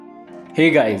Hey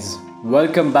guys,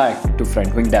 welcome back to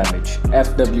Front Wing Damage,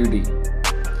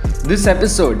 FWD. This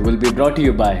episode will be brought to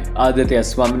you by Aditya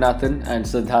Swaminathan and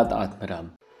Siddharth Atmaram.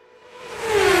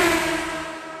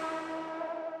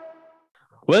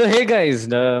 Well, hey guys,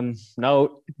 now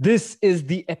this is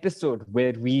the episode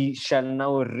where we shall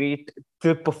now rate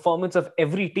the performance of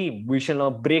every team. We shall now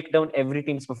break down every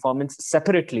team's performance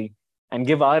separately and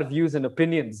give our views and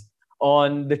opinions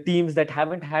on the teams that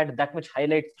haven't had that much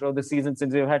highlights throughout the season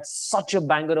since we've had such a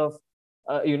banger of,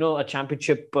 a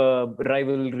championship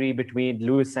rivalry between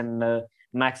Lewis and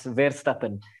Max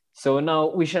Verstappen. So now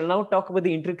we shall now talk about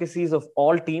the intricacies of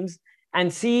all teams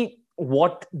and see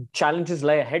what challenges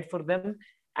lie ahead for them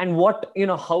and what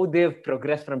how they've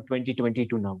progressed from 2020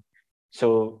 to now.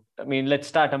 So let's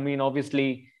start.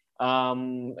 Obviously,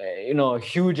 a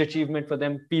huge achievement for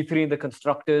them. P3 in the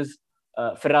constructors,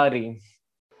 Ferrari.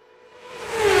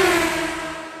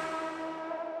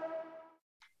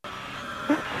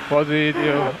 What did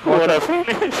you? What a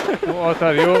finish! What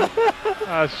are you?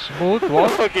 A smooth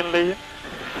what? Fucking legend.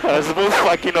 A smooth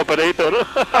fucking operator.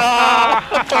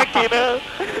 Fucking hell.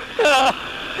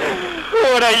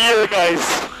 What a year, guys.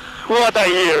 What a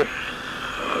year.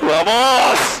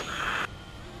 Vamos!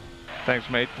 Thanks,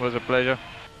 mate. It was a pleasure.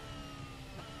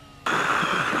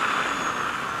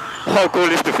 How cool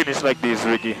is to finish like this,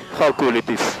 Ricky? How cool it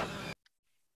is.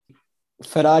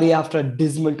 Ferrari after a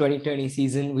dismal 2020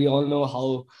 season. We all know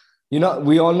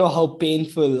how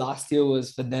painful last year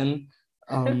was for them.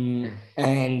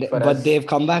 But they've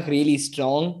come back really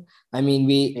strong.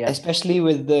 Especially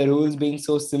with the rules being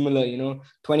so similar,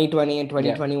 2020 and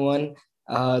 2021,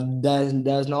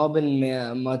 there's not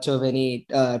been much of any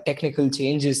technical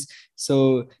changes.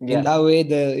 So in that way,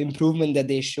 the improvement that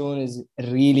they've shown is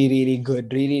really, really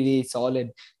good, really, really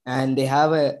solid. And they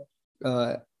have a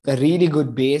really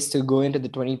good base to go into the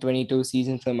 2022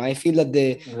 season from. I feel that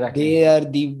they're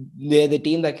the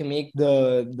team that can make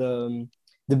the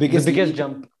biggest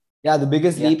jump. Yeah, the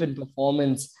biggest leap in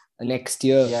performance next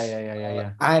year.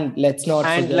 Yeah. And let's not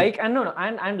forget.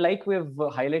 Like we've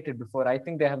highlighted before, I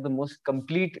think they have the most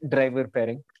complete driver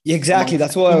pairing. Exactly,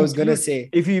 that's what I was gonna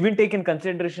say. If you even take in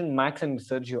consideration Max and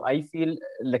Sergio, I feel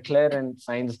Leclerc and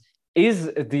Sainz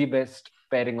is the best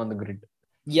pairing on the grid.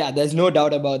 Yeah, there's no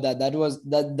doubt about that.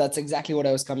 That's exactly what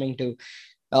I was coming to.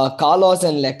 Carlos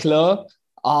and Leclerc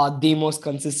are the most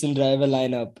consistent driver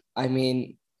lineup.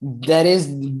 There is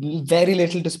very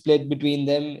little to split between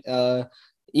them.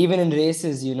 Even in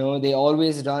races, they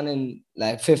always run in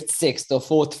like fifth, sixth, or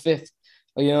fourth, fifth,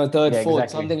 or third, fourth,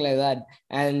 something like that.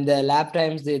 And the lap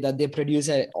times that they produce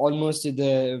are almost to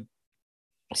the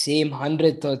same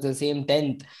 100th or the same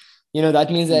 10th. That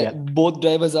means that both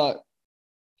drivers are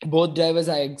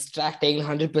extracting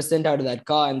 100% out of that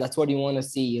car, and that's what you want to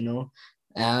see.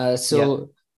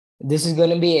 This is going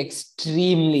to be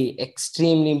extremely,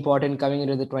 extremely important coming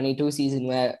into the 22 season,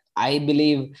 where I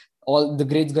believe all the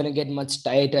grid's going to get much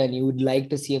tighter, and you would like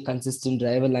to see a consistent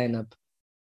driver lineup.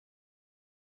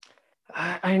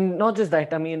 And not just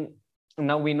that.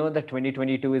 Now we know that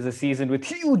 2022 is a season with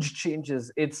huge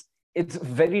changes. It's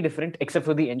very different, except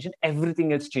for the engine.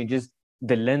 Everything else changes,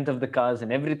 the length of the cars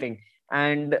and everything.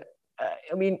 And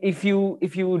if you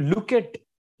look at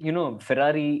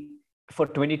Ferrari for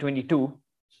 2022,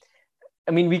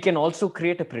 we can also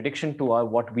create a prediction to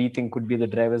what we think could be the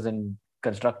drivers and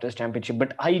constructors championship.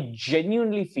 But I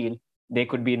genuinely feel they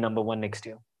could be number one next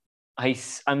year.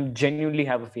 I'm genuinely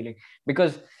have a feeling,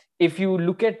 because if you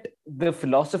look at the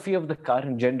philosophy of the car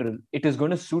in general, it is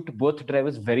going to suit both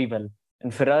drivers very well.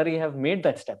 And Ferrari have made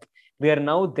that step. They are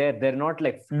now there. They're not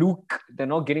like fluke. They're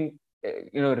not getting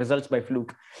results by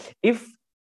fluke. If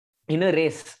in a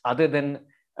race other than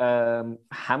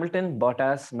Hamilton,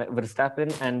 Bottas,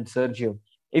 Verstappen, and Sergio,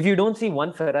 if you don't see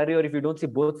one Ferrari, or if you don't see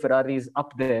both Ferraris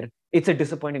up there, it's a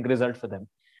disappointing result for them.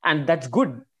 And that's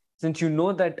good, since you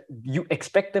know that you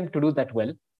expect them to do that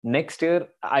well. Next year,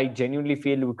 I genuinely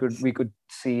feel we could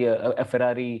see a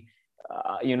Ferrari,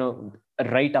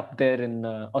 right up there in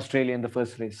Australia in the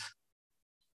first race.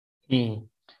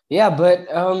 Yeah, but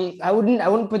I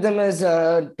wouldn't put them as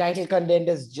title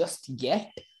contenders just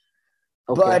yet.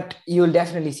 Okay. But you'll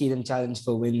definitely see them challenge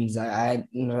for wins. To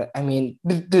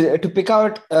pick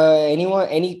out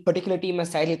any particular team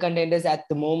as title contenders at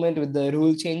the moment with the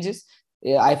rule changes,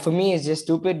 for me it's just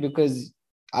stupid, because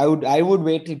I would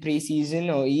wait till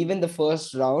preseason or even the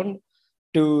first round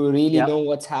to really know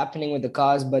what's happening with the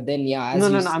cars. But then,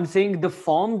 I'm saying the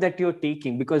form that you're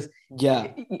taking, because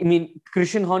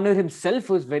Christian Horner himself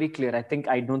was very clear.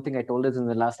 I don't think I told us in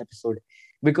the last episode,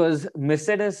 because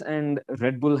Mercedes and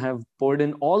Red Bull have poured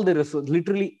in all the resources,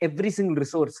 literally every single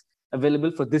resource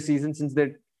available for this season, since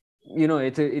they're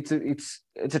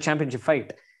it's a championship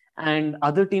fight. And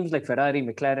other teams like Ferrari,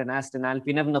 McLaren, Aston,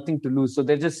 Alpine have nothing to lose. So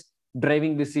they're just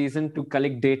driving the season to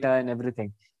collect data and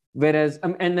everything. Whereas,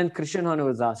 and then Christian Horner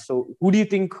was asked, so who do you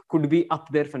think could be up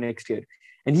there for next year?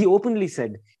 And he openly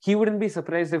said he wouldn't be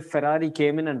surprised if Ferrari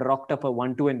came in and rocked up a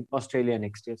 1-2 in Australia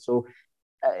next year. So,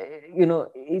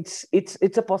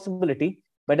 it's a possibility.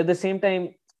 But at the same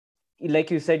time, like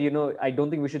you said, I don't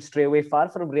think we should stray away far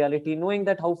from reality, knowing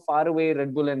that how far away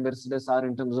Red Bull and Mercedes are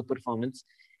in terms of performance.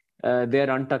 They're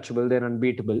untouchable, they're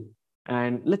unbeatable.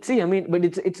 And let's see, but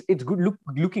it's good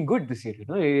looking good this year.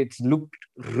 It's looked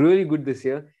really good this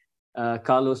year.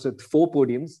 Carlos with 4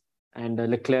 podiums and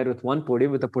Leclerc with 1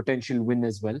 podium with a potential win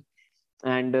as well.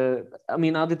 And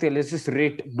Aditya, let's just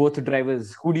rate both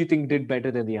drivers. Who do you think did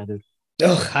better than the other?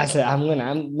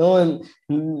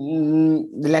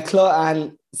 Leclerc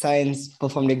and Sainz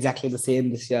performed exactly the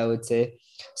same this year, I would say.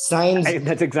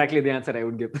 That's exactly the answer I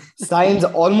would give.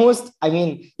 Sainz almost,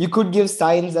 you could give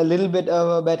Sainz a little bit of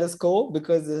a better score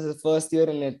because this is his first year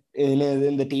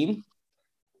in the team.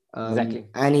 Exactly.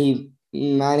 And he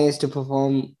managed to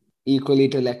perform equally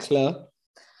to Leclerc.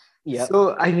 Yeah.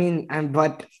 So,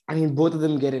 both of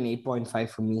them get an 8.5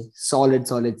 for me. Solid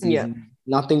season. Yeah.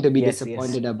 Nothing to be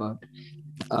disappointed about.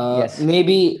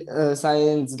 Maybe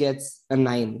Sainz gets a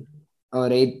 9 or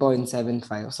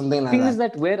 8.75 or something like that. The thing is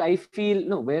that where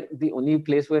the only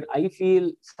place where I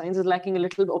feel Sainz is lacking a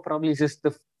little, or probably just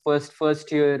the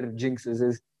first year jinxes,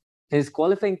 is his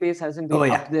qualifying pace hasn't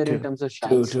been up there in terms of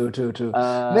shots. True.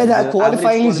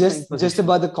 Qualifying is just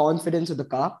about the confidence of the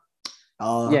car.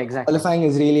 Exactly. Qualifying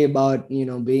is really about,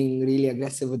 being really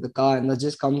aggressive with the car, and that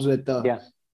just comes with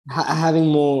having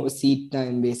more seat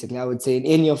time, basically, I would say,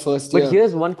 in your first year. But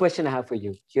here's one question I have for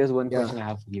you.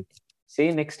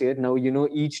 Say next year, now,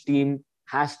 each team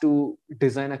has to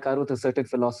design a car with a certain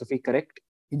philosophy, correct?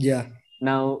 Yeah.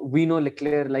 Now, we know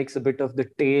Leclerc likes a bit of the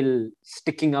tail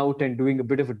sticking out and doing a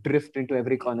bit of a drift into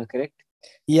every corner, correct?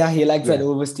 Yeah, he likes that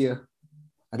oversteer.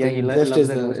 He loves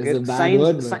that oversteer. Is a bad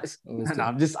word.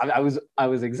 I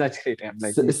was exaggerating. I'm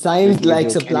like, Sainz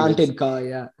likes a planted car,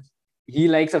 yeah. He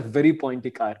likes a very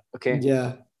pointy car, okay?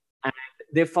 Yeah. And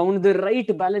they found the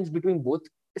right balance between both.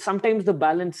 Sometimes the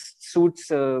balance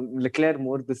suits Leclerc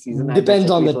more this season.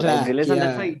 Depends on the track. And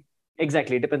that's why,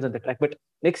 exactly, it depends on the track. But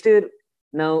next year,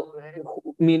 now,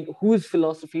 whose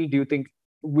philosophy do you think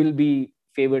will be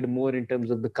favored more in terms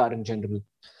of the car in general?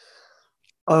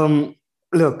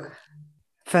 Look,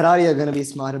 Ferrari are going to be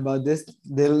smart about this.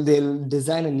 They'll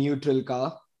design a neutral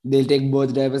car. They'll take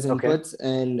both drivers' inputs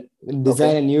and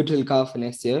design a neutral car for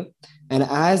next year. And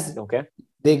as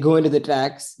they go into the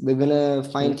tracks, they're going to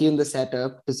fine-tune the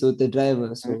setup to suit the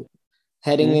driver. So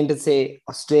heading into, say,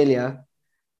 Australia,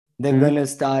 they're going to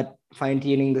start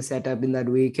fine-tuning the setup in that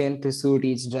weekend to suit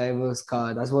each driver's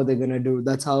car. That's what they're going to do.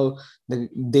 That's how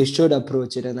they should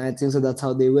approach it. And I think so that's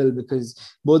how they will, because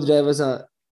both drivers are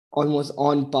almost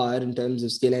on par in terms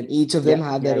of skill, and each of them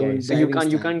have their own. So you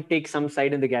can't take some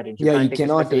side in the garage. You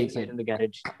cannot take side in the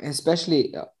garage.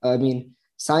 Especially,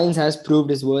 Sainz has proved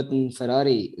his worth in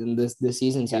Ferrari in this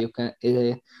season. So you can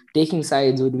taking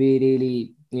sides would be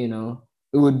really,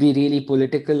 it would be really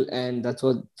political, and that's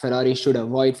what Ferrari should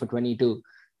avoid for 22.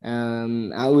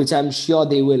 Which I'm sure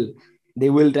they will. They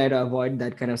will try to avoid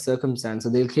that kind of circumstance. So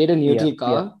they'll create a neutral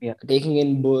car, taking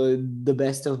in the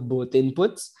best of both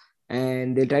inputs.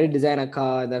 And they'll try to design a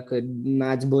car that could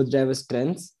match both drivers'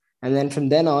 strengths. And then from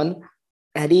then on,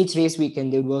 at each race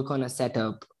weekend, they'll work on a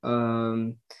setup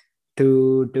to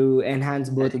enhance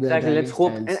both of their driving Let's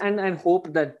hope styles. and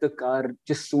hope that the car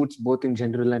just suits both in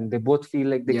general, and they both feel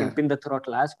like they can pin the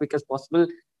throttle as quick as possible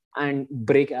and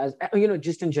brake as,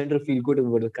 just in general feel good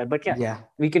about the car. But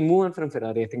we can move on from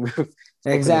Ferrari. I think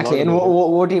exactly. And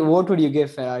what would you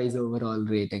give Ferrari's overall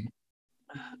rating?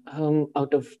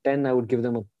 Out of 10, I would give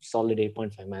them a solid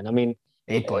 8.5, man.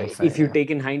 8.5. If you take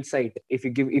in hindsight, if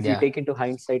you take into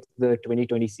hindsight the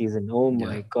 2020 season, oh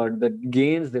my God, the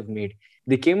gains they've made.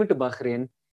 They came into Bahrain,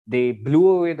 they blew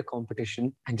away the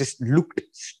competition and just looked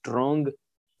strong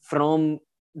from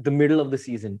the middle of the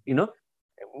season.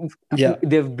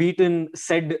 They've beaten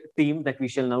said team that we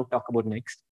shall now talk about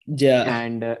next.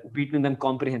 And beaten them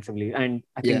comprehensively. And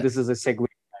I think this is a segue.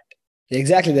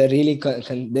 Exactly, they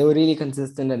were really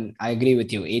consistent, and I agree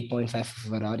with you. 8.5 for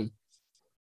Ferrari.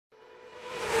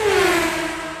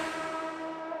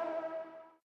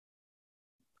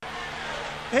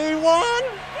 He won!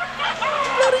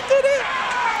 Bloody did it!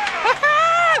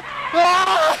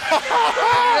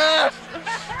 Yes!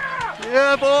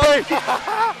 Yeah, boy!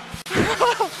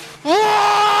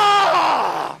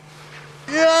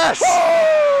 Yes!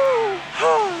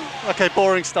 Okay,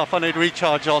 boring stuff. I need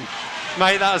recharge on.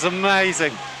 Mate, that was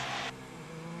amazing.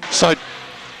 So,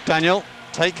 Daniel,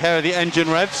 take care of the engine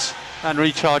revs and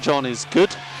recharge on is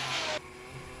good.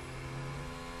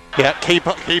 Yeah, keep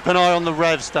an eye on the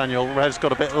revs, Daniel. Revs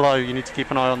got a bit low. You need to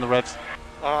keep an eye on the revs.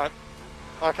 All right.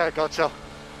 Okay, gotcha.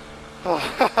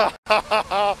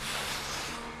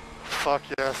 Fuck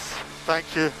yes.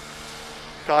 Thank you,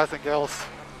 guys and girls.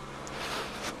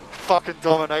 Fucking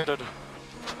dominated.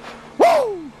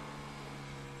 Woo!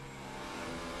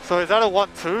 So is that a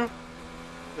 1-2?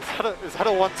 Is that a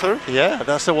 1-2? Yeah,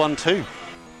 that's a 1-2.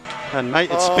 And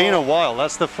mate, it's been a while.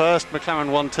 That's the first McLaren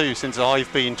 1-2 since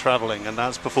I've been travelling, and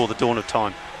that's before the dawn of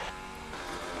time.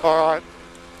 All right.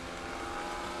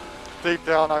 Deep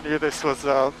down, I knew this was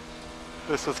going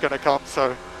to come.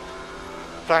 So,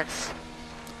 thanks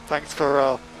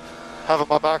for having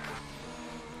my back,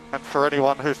 and for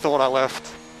anyone who thought I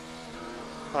left,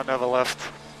 I never left.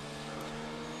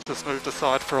 Just moved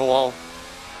aside for a while.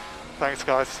 Thanks,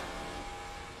 guys.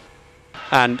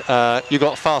 And you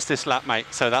got fastest lap, mate,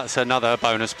 so that's another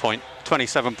bonus point.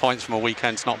 27 points from a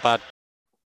weekend's not bad.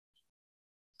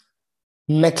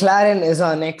 McLaren is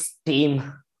our next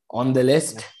team on the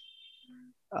list.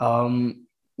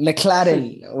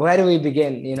 McLaren, where do we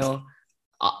begin? You know,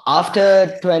 after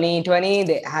 2020,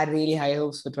 they had really high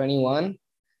hopes for 21.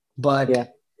 But, Yeah.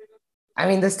 I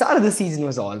mean, the start of the season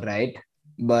was all right.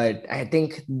 But I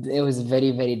think it was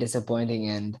very, very disappointing.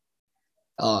 And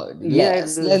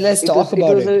let's talk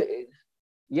about it.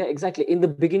 Yeah, exactly. In the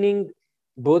beginning,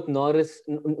 both Norris,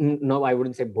 no, I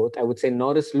wouldn't say both. I would say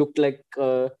Norris looked like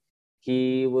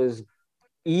he was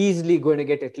easily going to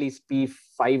get at least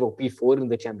P5 or P4 in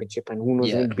the championship, and who knows,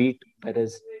 Yeah. even beat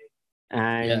Perez.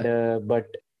 And but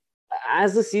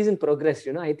as the season progressed,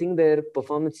 you know, I think their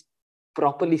performance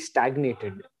properly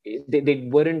stagnated. They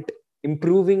weren't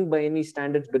improving by any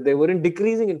standards, but they weren't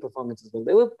decreasing in performance as well.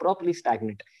 They were properly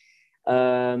stagnant.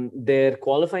 Their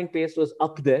qualifying pace was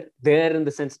up there in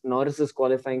the sense Norris's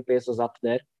qualifying pace was up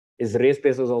there. His race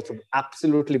pace was also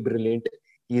absolutely brilliant.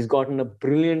 He's gotten a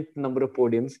brilliant number of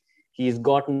podiums. He's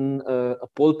gotten a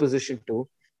pole position too.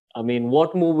 I mean,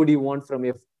 what more would you want from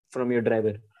your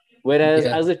driver? Whereas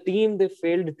as a team, they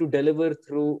failed to deliver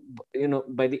through, you know,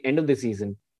 by the end of the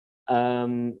season.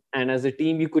 And as a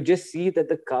team, you could just see that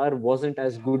the car wasn't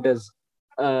as good as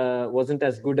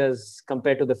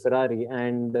compared to the Ferrari.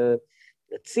 And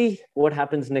let's see what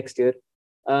happens next year.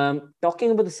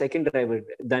 Talking about the second driver,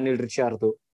 Daniel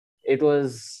Ricciardo, it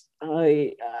was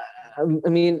I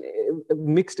mean,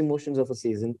 mixed emotions of a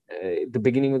season. The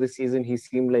beginning of the season, he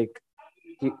seemed like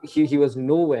he was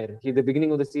nowhere. The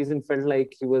beginning of the season felt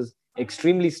like he was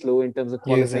extremely slow in terms of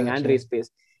qualifying and race pace.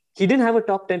 He didn't have a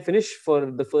top 10 finish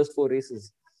for the first 4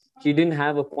 races. He didn't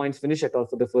have a points finish at all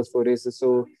for the first 4 races.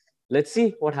 So let's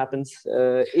see what happens.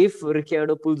 If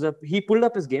Ricciardo pulled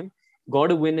up his game,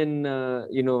 got a win in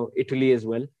Italy as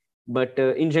well. But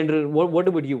in general, what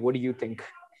about you? What do you think?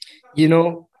 You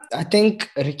know, I think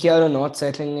Ricciardo not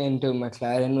settling into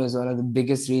McLaren was one of the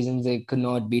biggest reasons they could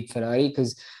not beat Ferrari,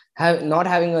 because not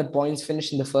having a points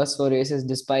finish in the first 4 races,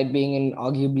 despite being in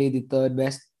arguably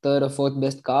the third or fourth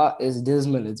best car, is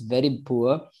dismal. It's very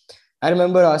poor. I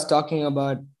remember I was talking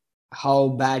about how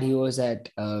bad he was at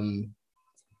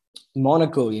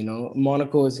Monaco. You know,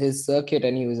 Monaco is his circuit,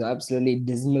 and he was absolutely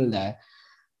dismal there.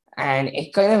 And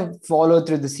it kind of followed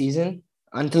through the season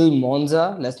until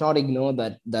Monza. Let's not ignore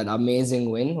that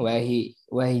amazing win where he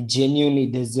genuinely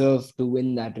deserved to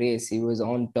win that race. He was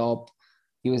on top.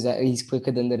 He's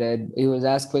quicker than he was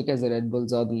as quick as the Red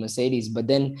Bulls or the Mercedes. But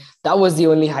then that was the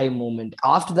only high moment.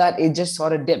 After that, it just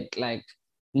sort of dipped. Like,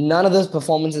 none of those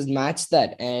performances matched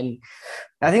that. And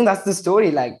I think that's the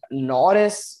story. Like,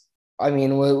 Norris, I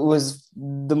mean, was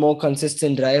the more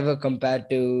consistent driver compared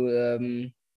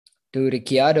to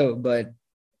Ricciardo. But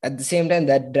at the same time,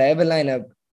 that driver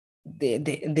lineup,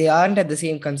 they aren't at the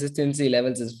same consistency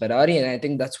levels as Ferrari. And I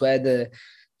think that's where the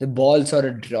ball sort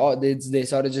of they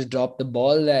sort of just dropped the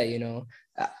ball there, you know.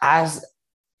 As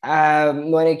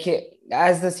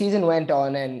the season went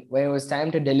on and when it was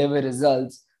time to deliver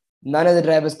results, none of the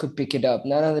drivers could pick it up.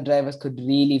 None of the drivers could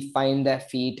really find their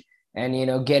feet and, you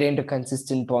know, get into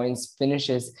consistent points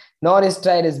finishes. Norris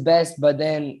tried his best, but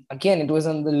then again, it was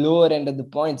on the lower end of the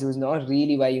points. It was not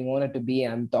really where you wanted to be.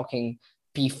 I'm talking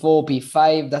P4,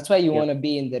 P5. That's where you want to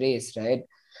be in the race, right?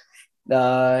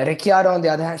 Ricciardo, on the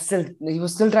other hand, he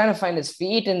was still trying to find his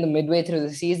feet in the midway through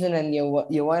the season, and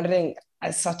you're wondering,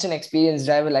 as such an experienced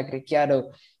driver like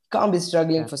Ricciardo, can't be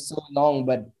struggling for so long.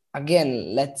 But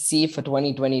again, let's see for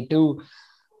 2022.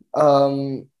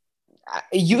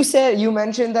 You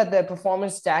mentioned that the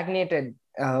performance stagnated.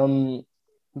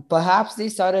 perhaps they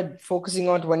started focusing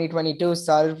on 2022,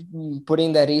 started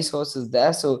putting their resources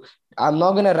there. So I'm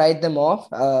not going to write them off.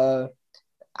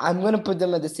 I'm going to put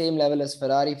them at the same level as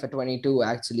Ferrari for 22,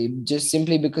 actually, just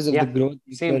simply because of the Yeah, growth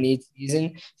they've shown same, each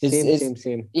season.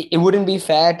 same. It wouldn't be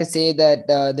fair to say that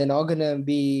they're not going to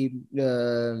be,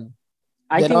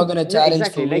 I they're not think going to challenge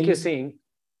exactly for like you're wins. saying,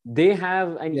 they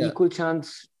have an Yeah. equal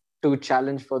chance to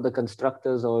challenge for the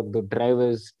constructors or the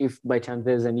drivers if by chance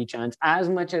there's any chance, as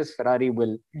much as Ferrari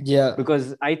will. Yeah.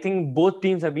 Because I think both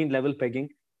teams have been level pegging.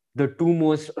 The two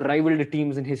most rivaled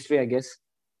teams in history, I guess,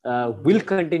 will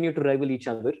continue to rival each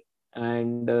other.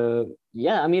 And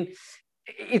yeah, I mean,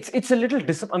 it's a little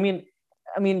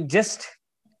I mean, just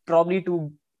probably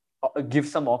to give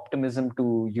some optimism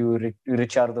to you,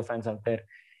 Ricciardo fans out there.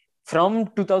 From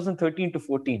 2013 to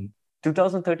 14,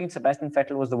 2013, Sebastian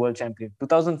Vettel was the world champion.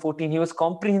 2014, he was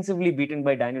comprehensively beaten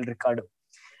by Daniel Ricciardo.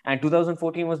 And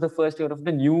 2014 was the first year of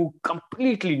the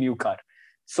completely new car.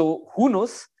 So who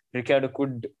knows? Ricciardo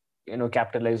could,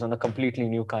 capitalize on a completely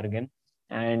new car again,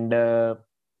 and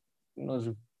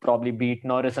probably beat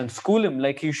Norris and school him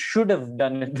like he should have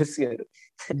done it this year.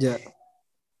 Yeah.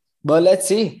 But let's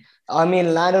see. I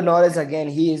mean, Lando Norris, again,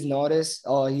 he is Norris.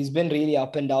 He's been really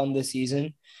up and down this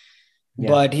season. Yeah.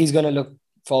 But he's going to look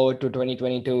forward to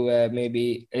 2022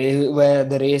 where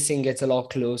the racing gets a lot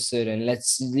closer. And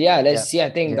let's see. I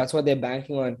think that's what they're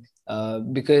banking on.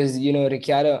 Because,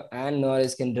 Ricciardo and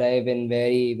Norris can drive in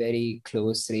very, very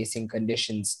close racing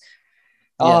conditions.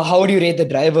 How would you rate the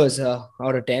drivers out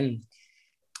of 10?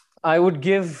 I would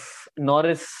give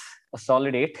Norris a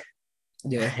solid 8.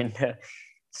 Yeah. And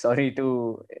sorry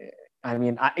to,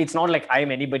 it's not like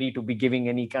I'm anybody to be giving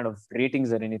any kind of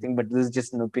ratings or anything, but this is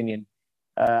just an opinion.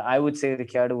 I would say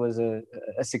Ricciardo was a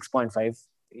 6.5.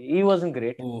 He wasn't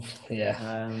great. Oof,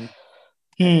 yeah.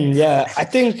 I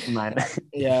think. Man.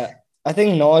 Yeah, I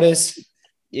think Norris,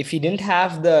 if he didn't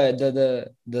have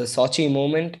the Sochi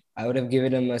moment, I would have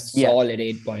given him a solid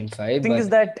 8.5. The thing is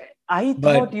that I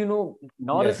thought,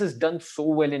 Norris has done so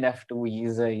well in F2.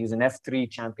 He's an F3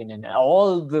 champion and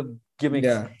all the gimmicks.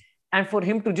 Yeah. And for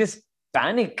him to just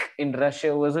panic in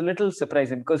Russia was a little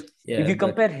surprising because if you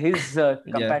compare his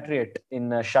compatriot in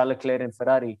Charles Leclerc and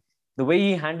Ferrari, the way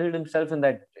he handled himself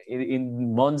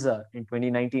in Monza in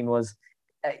 2019 was,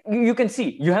 you can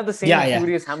see, you have the same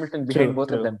furious Hamilton behind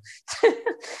both of them.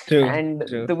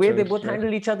 The way they both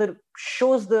handle each other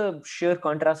shows the sheer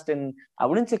contrast in, I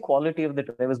wouldn't say quality of the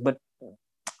drivers, but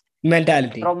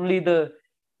mentality. Probably the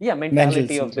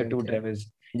mentality of the two drivers.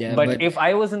 Yeah, but if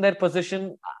I was in their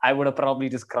position, I would have probably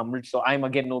just crumbled. So I'm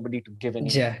again nobody to give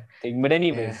anything. But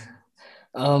anyways.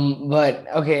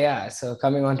 So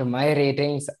coming on to my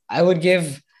ratings, I would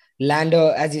give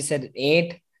Lando, as you said,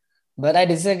 8. But I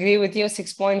disagree with you.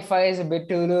 6.5 is a bit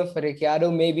too low for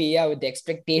Ricciardo. Maybe, with the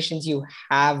expectations you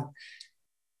have.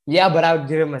 Yeah, but I would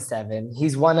give him a 7.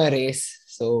 He's won a race,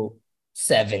 so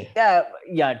 7.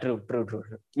 Yeah, true.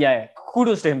 Yeah,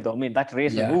 kudos to him though. I mean, that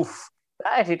race,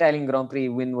 that Italian Grand Prix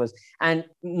win was, and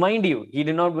mind you, he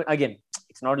did not win again.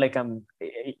 It's not like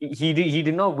he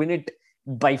did not win it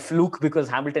by fluke because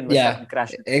Hamilton was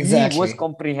crashed. Exactly. He was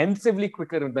comprehensively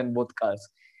quicker than both cars.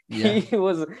 Yeah. He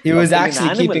was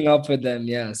actually keeping up with them.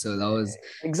 Yeah, so that was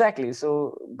exactly.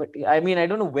 So, but I mean, I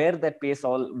don't know where that pace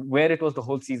where it was the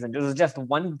whole season. It was just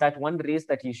one race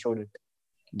that he showed it.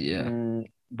 Yeah.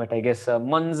 But I guess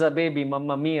Monza baby,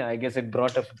 Mamma Mia. I guess it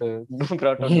brought out the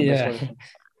best.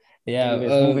 Yeah. Anyways,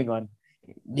 moving on.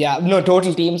 Yeah. No,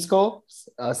 total team score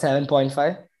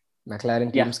 7.5.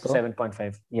 McLaren team score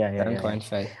 7.5. Yeah.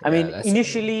 7.5. I mean,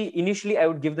 initially, I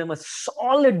would give them a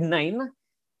solid 9.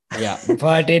 Yeah,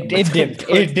 but it dipped.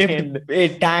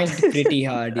 It tanked pretty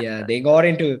hard. Yeah, they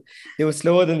were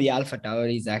slower than the Alpha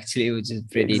Tauris actually, which is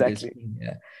pretty. Exactly.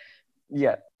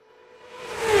 Yeah.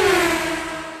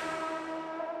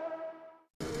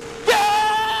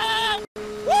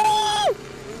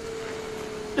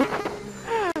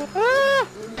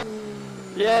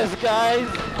 Yes, guys.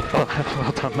 Oh,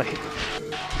 well done, mate.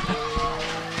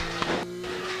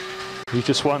 You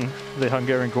just won the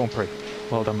Hungarian Grand Prix.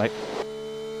 Well done, mate.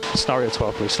 Scenario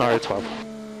 12, please. Scenario 12.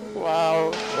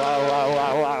 Wow.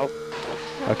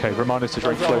 Okay, remind us to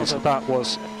drink please. Awesome. That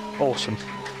was awesome.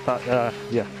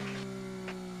 Yeah.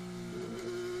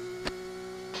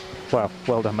 Wow,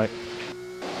 well done, mate.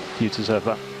 You deserve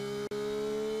that.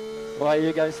 Well,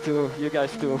 you guys too.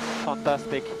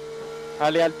 Fantastic.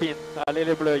 Allez Alpine, allez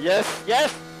les Bleus.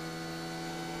 Yes!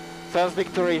 First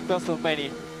victory, tons of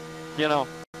many.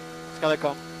 It's gonna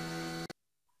come.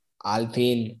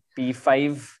 Alpine.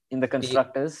 P5 in the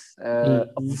constructors.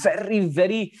 Very,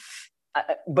 very...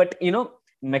 but,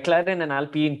 McLaren and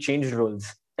Alpine changed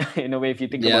roles. in a way, if you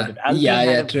think Yeah. about it. Alpine Yeah, had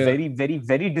yeah, a true. very, very,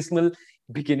 very dismal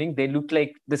beginning. They looked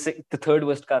like the third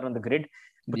worst car on the grid.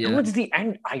 But Yeah. towards the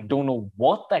end, I don't know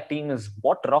what that team is,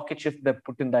 what rocket shift they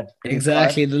put in that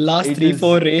Exactly. car. The last It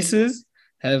 3-4 is- races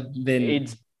have been.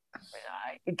 It's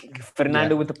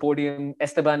Fernando with the podium,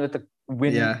 Esteban with the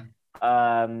win, Yeah.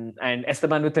 and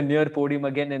Esteban with a near podium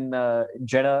again in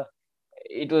Jeddah.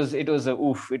 It's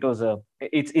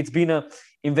been a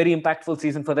very impactful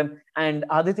season for them. And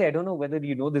Aditya, I don't know whether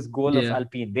you know this goal of Yeah.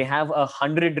 Alpine. They have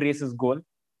 100 races goal.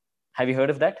 Have you heard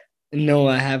of that? No,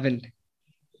 I haven't.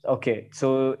 Okay,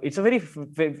 so it's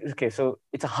a so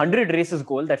it's 100 races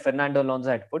goal that Fernando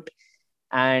Alonso had put,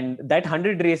 and that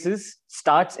 100 races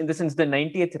starts, in the sense the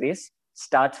 90th race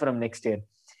starts from next year.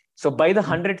 So by the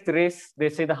 100th race, they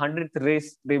say the 100th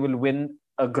race they will win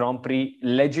a Grand Prix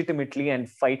legitimately and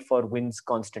fight for wins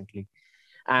constantly.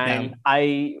 And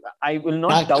I will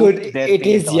not doubt their it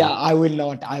thing is. at all. Yeah, I will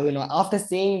not. After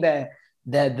seeing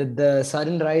the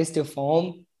sudden rise to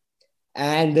form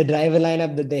and the driver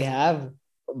lineup that they have.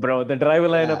 Bro, the driver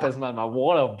lineup is, man,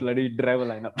 what a bloody driver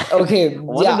lineup. Okay,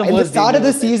 One of in the most start of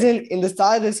the genius,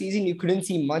 I think. season, you couldn't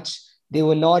see much. They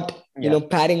were not,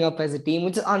 pairing up as a team,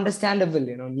 which is understandable.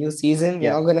 New season,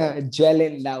 you're not gonna gel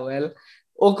in that well.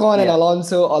 Ocon and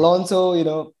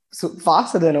Alonso,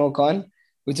 faster than Ocon,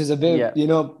 which is a bit,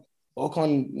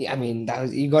 Ocon. I mean,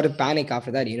 you got to panic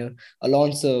after that.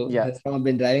 Alonso has not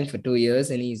been driving for 2 years,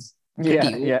 and he's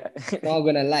pretty old. Not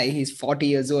gonna lie, he's 40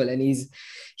 years old, and he's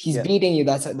beating you.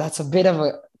 That's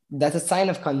a sign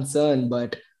of concern.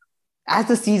 But as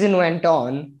the season went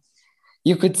on,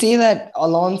 you could say that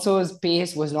Alonso's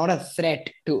pace was not a threat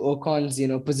to Ocon's,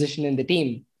 position in the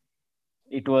team.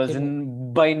 It was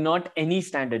by not any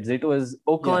standards. It was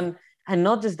Ocon, and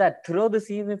not just that. Throughout the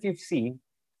season, if you've seen,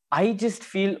 I just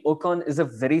feel Ocon is a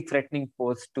very threatening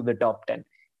force to the top 10.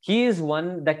 He is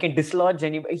one that can dislodge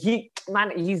anybody.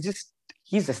 He's just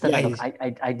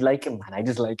I like him, man. I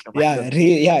just like him.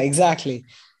 Yeah, exactly.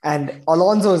 And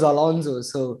Alonso is Alonso.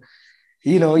 So,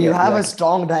 you have a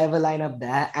strong driver lineup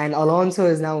there, and Alonso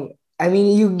is now. I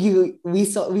mean, we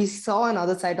saw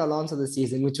another side to Alonso this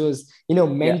season, which was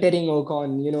mentoring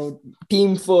Ocon,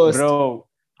 team first. Bro,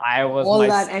 I was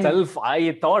myself.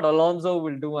 I thought Alonso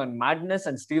will do a madness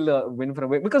and steal a win from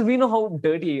away, because we know how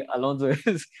dirty Alonso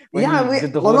is.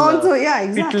 Alonso,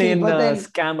 exactly. Pit lane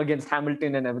scam against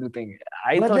Hamilton and everything.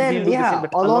 I thought he'll do the same,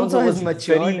 but Alonso has was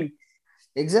matured.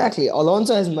 Exactly,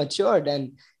 Alonso has matured,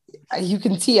 and you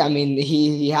can see. I mean,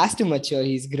 he has to mature.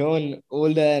 He's grown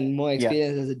older and more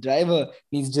experienced as a driver.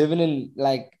 He's driven in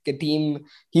like a team.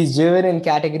 He's driven in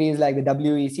categories like the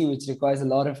WEC, which requires a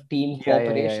lot of team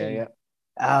cooperation.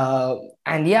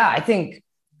 I think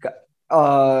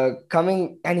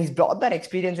coming, and he's brought that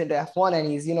experience into F1, and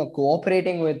he's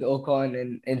cooperating with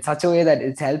Ocon in such a way that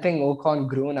it's helping Ocon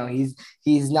grow now.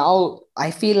 He's now,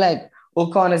 I feel like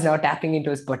Ocon is now tapping into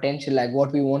his potential, like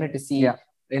what we wanted to see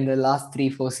in the last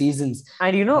 3-4 seasons.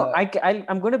 And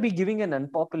I'm going to be giving an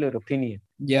unpopular opinion.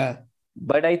 Yeah.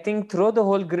 But I think throughout the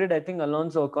whole grid, I think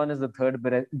Alonso Ocon is the third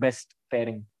best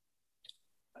pairing.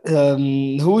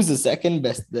 Who's the second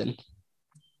best then?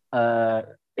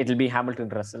 It'll be Hamilton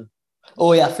Russell.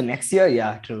 Oh yeah, for next year.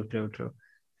 Yeah, true.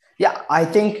 Yeah, I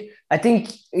think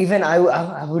even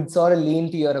I would sort of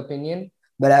lean to your opinion,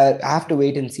 but I have to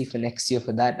wait and see for next year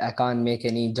for that. I can't make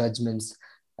any judgments.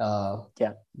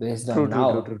 Based on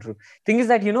now. True. Thing is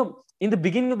that in the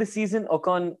beginning of the season,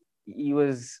 Ocon, he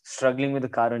was struggling with the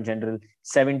car in general.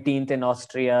 17th in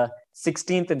Austria,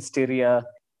 16th in Styria,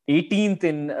 18th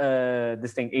in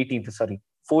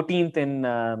 14th in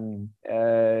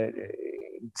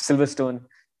Silverstone.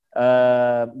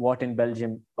 What in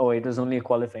Belgium? Oh, it was only a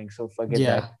qualifying, so forget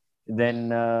that.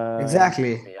 Then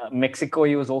exactly, Mexico,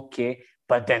 he was okay,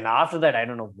 but then after that, I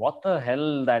don't know what the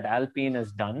hell that Alpine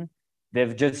has done.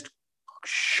 They've just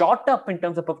shot up in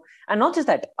terms of, and not just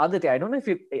that. Aditya, I don't know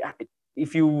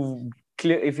if you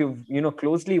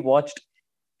closely watched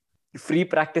free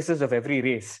practices of every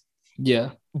race. Yeah,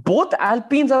 both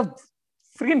Alpines are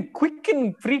freaking quick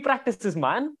in free practices,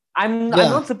 man. I'm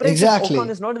not surprised that Ocon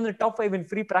is not in the top 5 in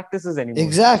free practices anymore.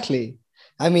 Exactly.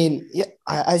 I mean,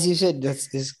 as you said,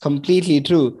 that's completely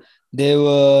true. They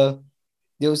were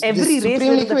every race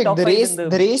supremely quick. The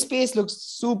race pace looks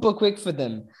super quick for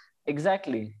them.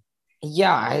 Exactly.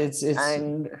 Yeah, it's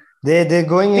and they're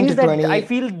going into 20. I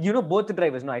feel both the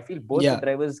drivers. No, I feel both the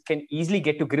drivers can easily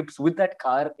get to grips with that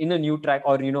car in a new track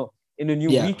or in a new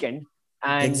weekend.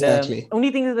 And exactly.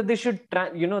 Only thing is that they should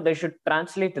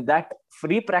translate that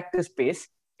free practice pace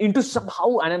into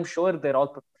somehow, and I'm sure they're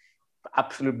all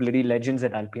absolute bloody legends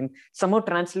at Alpine. Somehow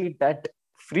translate that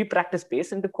free practice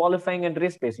pace into qualifying and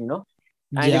race pace.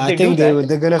 And Yeah, if I they think do that,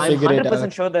 they're gonna I'm figure it 100%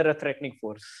 out. sure they're a threatening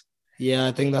force. Yeah,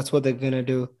 I think that's what they're gonna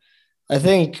do. I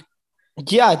think,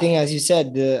 I think as you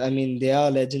said, they are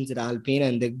legends at Alpine,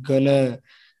 and they're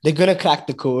gonna crack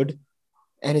the code,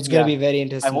 and it's gonna Yeah, be very I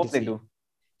interesting hope to they see. do.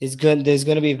 There's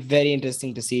gonna be very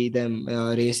interesting to see them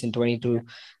race in 22,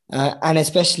 and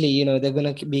especially they're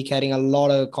gonna be carrying a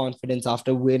lot of confidence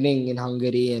after winning in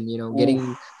Hungary, and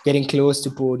Oof. getting close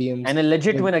to podiums. And a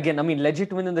legit win again. I mean,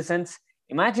 legit win in the sense,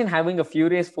 imagine having a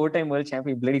furious four-time world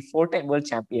champion, bloody four-time world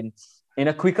champion in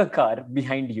a quicker car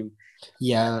behind you.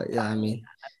 Yeah, I mean,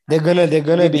 they're gonna be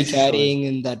This shows. carrying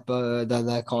in that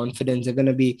confidence. They're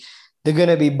gonna be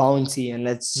bouncy, and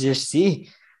let's just see.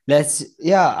 Let's go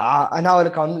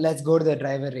to the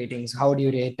driver ratings. How do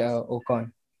you rate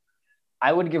Ocon?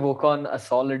 I would give Ocon a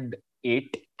solid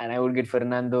 8, and I would give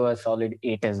Fernando a solid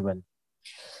 8 as well.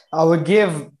 I would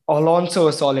give Alonso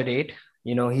a solid 8.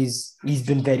 He's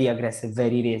been very aggressive,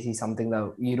 very racy, something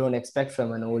that you don't expect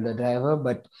from an older driver,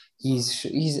 but he's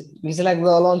like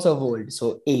the Alonso of old.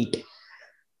 So 8.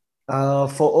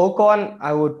 For Ocon,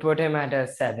 I would put him at a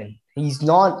 7. He's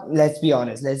not, let's be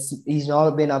honest, he's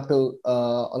not been up to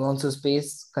Alonso's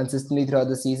pace consistently throughout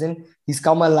the season. He's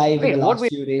come alive in the last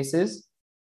few races.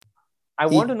 I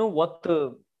want to know what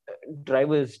the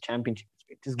drivers' championship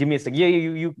is. Just give me a second.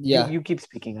 You keep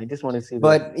speaking. I just want to say that.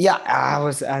 But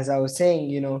as I was saying,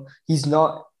 he's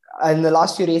not, in the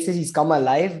last few races, he's come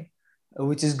alive,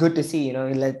 which is good to see.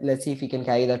 Let's see if he can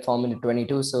carry that form into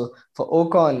 22. So for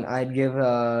Ocon, I'd give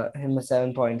him a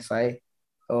 7.5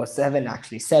 or 7,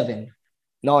 actually 7,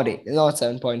 not 8, not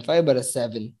 7.5, but a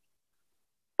 7.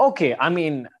 Okay, I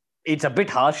mean, it's a bit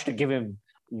harsh to give him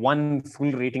one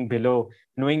full rating below,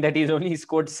 knowing that he's only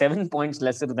scored 7 points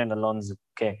lesser than Alonso.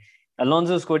 Okay,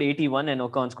 Alonso scored 81 and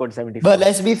Ocon scored 74. But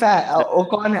let's be fair,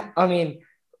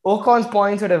 Ocon's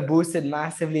points would have boosted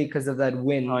massively because of that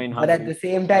win. But at the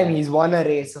same time, he's won a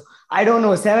race. So I don't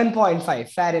know, 7.5.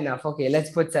 Fair enough. Okay, let's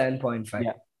put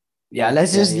 7.5.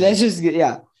 Let's just.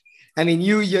 I mean,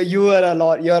 you're a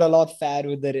lot more fairer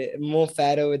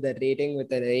with the rating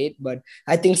with an 8, but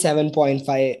I think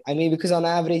 7.5. I mean, because on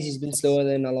average he's been slower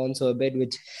than Alonso a bit,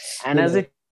 which I think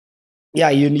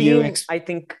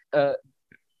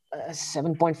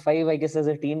 7.5, I guess, as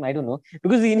a team. I don't know,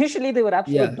 because initially they were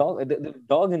absolute dog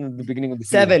in the beginning of the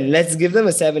season. 7. Let's give them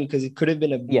a 7 because it could have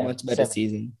been a much better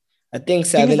season. I think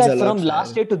 7 is a lot. From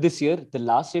last year to this year,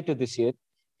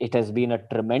 it has been a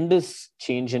tremendous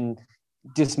change in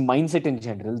this mindset in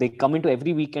general. They come into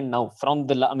every weekend now from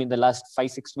the last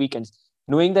 5-6 weekends,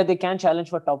 knowing that they can challenge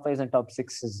for top 5s and top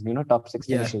 6s, top 6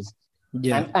 finishes.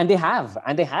 Yeah. And they have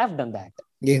done that.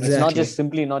 Exactly. It's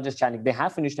not just challenge. They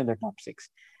have finished in the top 6.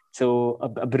 So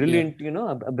a brilliant,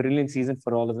 a brilliant season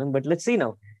for all of them. But let's see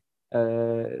now,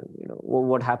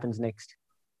 what happens next.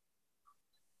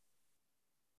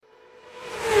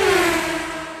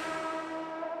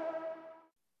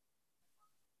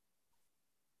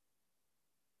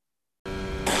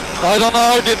 I don't know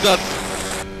how I did that.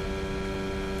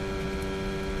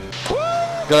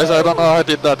 Guys, I don't know how I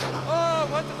did that. Oh,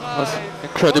 what a drive! That's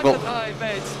incredible. What a drive,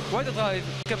 mate! What a drive!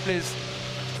 Can please.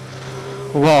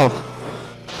 Wow.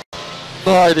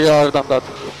 No idea how I've done that.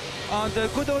 And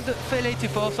good old fail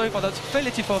 84, sorry for that. Fail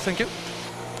 84, thank you.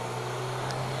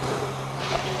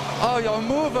 Oh, your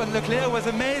move on Leclerc was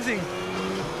amazing.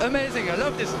 Amazing, I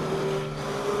love this.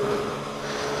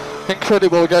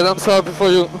 Incredible, guys. I'm so happy for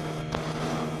you.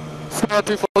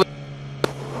 It's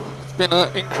been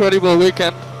an incredible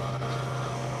weekend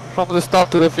from the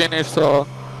start to the finish, so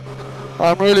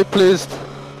I'm really pleased.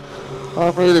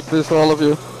 I'm really pleased for all of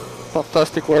you.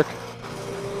 Fantastic work.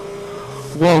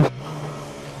 Whoa.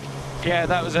 Yeah,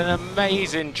 that was an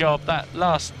amazing job. That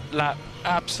last lap,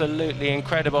 absolutely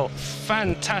incredible.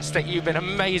 Fantastic. You've been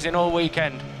amazing all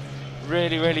weekend.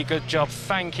 Really, really good job.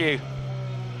 Thank you.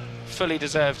 Fully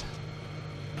deserved.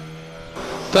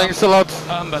 Thanks a lot.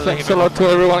 Unbelievable. Thanks a lot to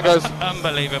everyone, guys.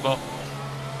 Unbelievable.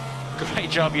 Great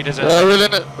job, you deserve.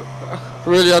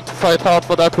 Really had to fight hard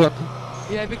for that one.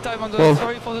 Yeah, big time on the.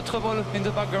 Sorry for the trouble in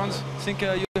the background. I think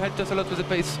you helped us a lot with the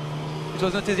pace. It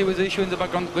was not easy with the issue in the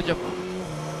background. Good job.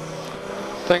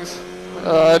 Thanks.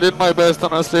 I did my best,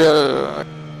 honestly.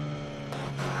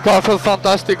 Car felt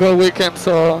fantastic all weekend,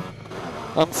 so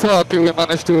I'm so happy we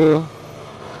managed to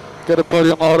get a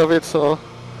podium out of it. So,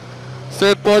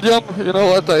 third podium, you know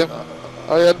what? I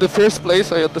had the first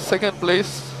place, I had the second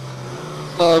place.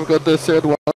 Now I've got the third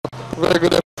one. Very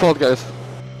good effort, guys.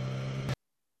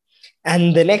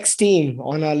 And the next team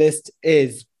on our list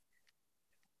is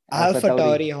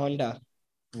AlphaTauri Honda.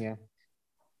 Yeah.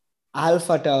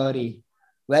 AlphaTauri.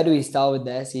 Where do we start with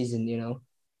their season,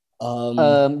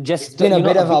 Just it's been a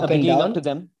bit of up and down. To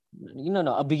them.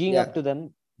 no, a bigging Yeah. up to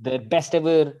them. Their best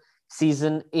ever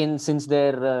season since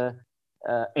their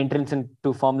entrance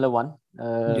into Formula One.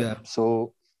 Yeah.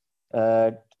 So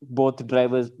both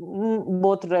drivers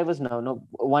now. No,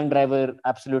 one driver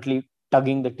absolutely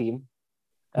tugging the team,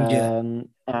 Yeah.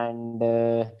 and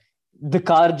the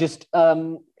car just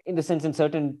in the sense in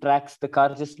certain tracks the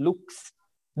car just looks.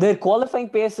 Their qualifying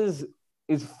pace is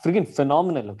freaking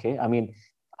phenomenal. Okay, I mean,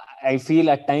 I feel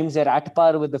at times they're at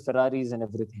par with the Ferraris and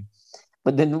everything.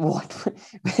 But then what,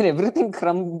 when everything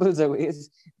crumbles away, is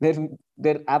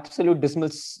their absolute dismal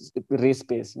race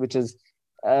pace, which is,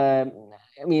 I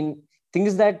mean,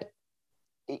 things that,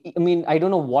 I mean, I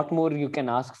don't know what more you can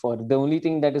ask for. The only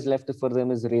thing that is left for them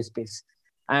is race pace.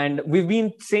 And we've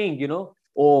been saying,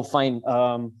 oh, fine,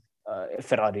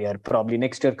 Ferrari are probably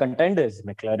next year contenders,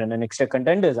 McLaren are next year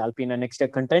contenders, Alpine are next year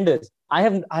contenders. I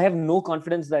have no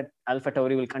confidence that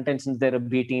AlphaTauri will contend since they're a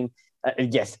B team.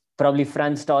 Yes, probably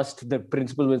Franz Tost, the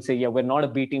principal, will say, yeah, we're not a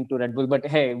B team to Red Bull, but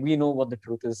hey, we know what the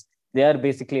truth is. They are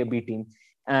basically a B team.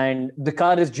 And the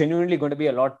car is genuinely going to be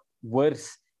a lot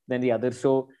worse than the others.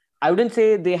 So I wouldn't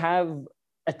say they have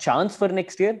a chance for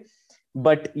next year,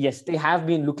 but yes, they have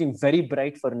been looking very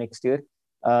bright for next year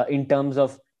in terms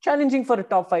of challenging for a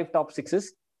top 5, top 6s.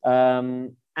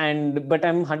 But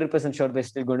I'm 100% sure they're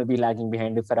still going to be lagging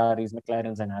behind the Ferraris,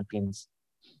 McLarens, and Alpines.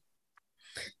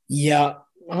 Yeah,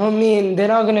 I mean, they're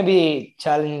not going to be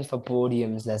challenging for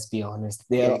podiums, let's be honest.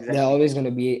 They're always going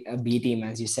to be a B team,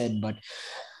 as you said, but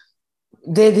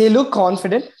they look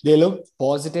confident. They look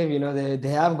positive. They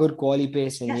have good quality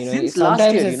pace, and since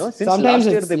last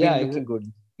year, they've been looking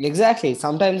good. Exactly.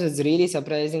 Sometimes it's really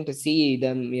surprising to see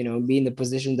them, be in the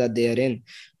position that they are in.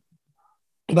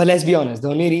 But let's be honest, the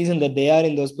only reason that they are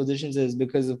in those positions is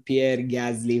because of Pierre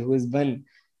Gasly, who's been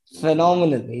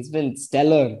phenomenal. He's been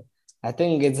stellar. I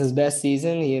think it's his best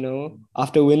season,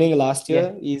 after winning last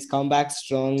year, he's come back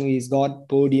strong. He's got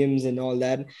podiums and all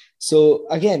that. So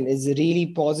again, it's really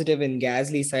positive in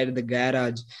Gasly's side of the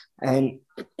garage. And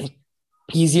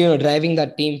he's, driving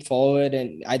that team forward.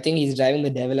 And I think he's driving the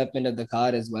development of the car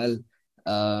as well.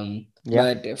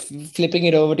 But flipping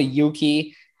it over to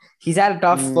Yuki, he's had a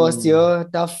tough first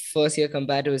year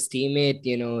compared to his teammate.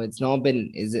 It's not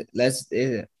been,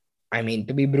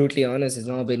 to be brutally honest, it's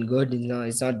not been good.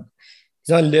 It's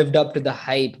not lived up to the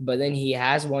hype, but then he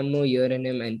has one more year in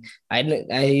him. And I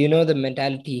the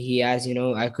mentality he has,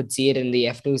 I could see it in the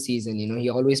F2 season. He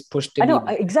always pushed to I know,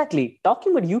 exactly.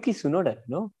 Talking about Yuki Tsunoda,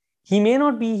 he may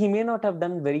not have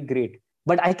done very great,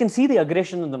 but I can see the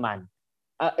aggression in the man.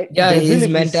 His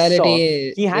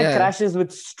mentality. He had crashes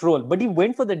with Stroll, but he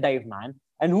went for the dive, man.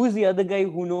 And who is the other guy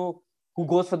who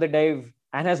goes for the dive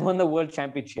and has won the world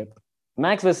championship?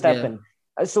 Max Verstappen.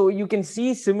 So you can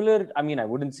see similar. I mean, I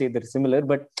wouldn't say they're similar,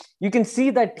 but you can see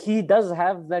that he does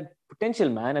have that potential,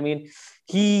 man. I mean,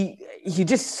 he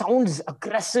just sounds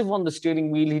aggressive on the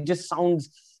steering wheel. He just sounds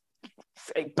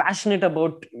passionate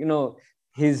about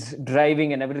his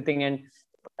driving and everything. And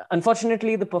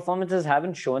unfortunately, the performances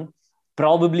haven't shown.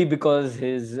 Probably because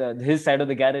his side of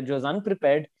the garage was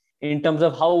unprepared in terms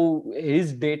of how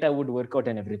his data would work out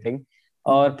and everything.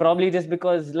 Or probably just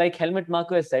because, like Helmut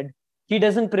Marko has said, he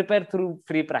doesn't prepare through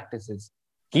free practices.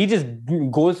 He just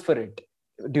goes for it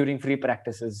during free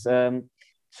practices.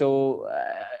 So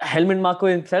Helmut Marko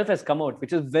himself has come out,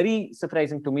 which is very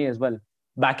surprising to me as well.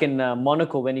 Back in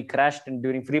Monaco, when he crashed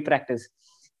during free practice,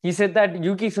 he said that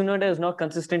Yuki Tsunoda is not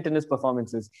consistent in his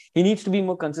performances. He needs to be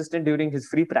more consistent during his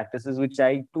free practices, which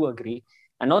I too agree.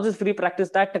 And not just free practice,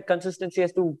 that consistency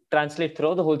has to translate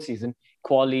throughout the whole season,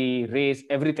 quali, race,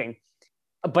 everything.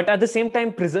 But at the same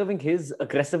time, preserving his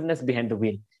aggressiveness behind the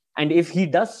wheel. And if he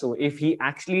does so, if he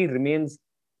actually remains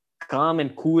calm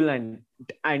and cool and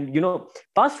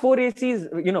past 4 races,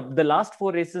 the last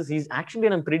 4 races, he's actually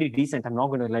been pretty decent. I'm not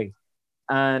going to lie.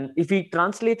 And if he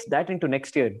translates that into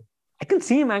next year, I can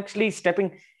see him actually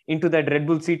stepping into that Red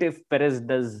Bull seat if Perez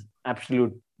does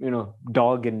absolute,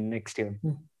 dog in next year.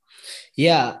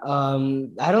 Yeah,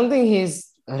 I don't think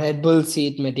he's Red Bull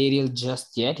seat material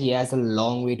just yet. He has a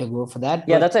long way to go for that.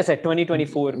 Yeah, that's what I said,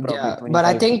 2024 probably. Yeah, but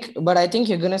I think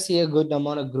you're gonna see a good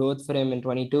amount of growth for him in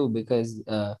 22 because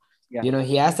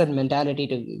he has that mentality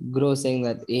to grow, saying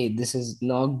that, hey, this is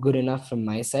not good enough from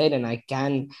my side, and I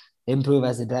can improve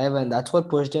as a driver, and that's what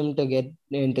pushed him to get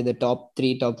into the top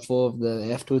 3, top 4 of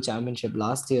the F2 championship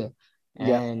last year.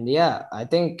 And I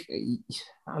think,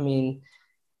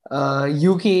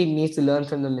 Yuki needs to learn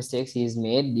from the mistakes he's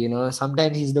made.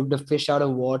 Sometimes he's looked a fish out of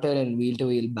water in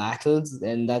wheel-to-wheel battles,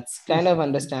 and that's kind of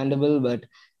understandable. But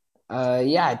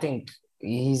I think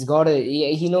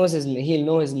he'll know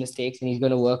his mistakes, and he's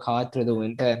going to work hard through the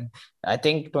winter. And I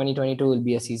think 2022 will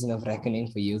be a season of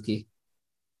reckoning for Yuki.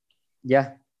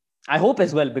 Yeah, I hope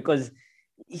as well, because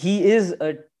he is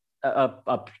a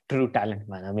true talent,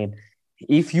 man. I mean,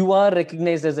 if you are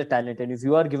recognized as a talent and if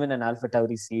you are given an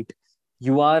AlphaTauri seat,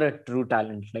 you are a true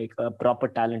talent, like a proper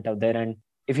talent out there. And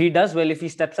if he does well, if he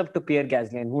steps up to Pierre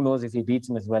Gasly, and who knows if he beats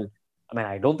him as well. I mean,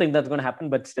 I don't think that's going to happen,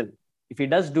 but still, if he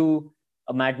does do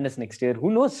a madness next year,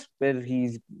 who knows where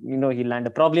he'll land.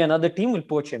 Probably another team will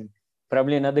poach him.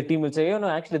 Probably another team will say,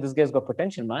 actually, this guy's got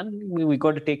potential, man. We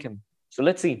got to take him. So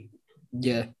let's see.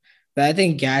 Yeah, but I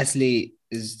think Gasly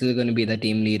is still going to be the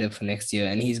team leader for next year,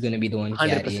 and he's going to be the one 100%.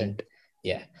 carrying.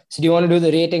 Yeah. So do you want to do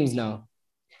the ratings now?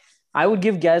 I would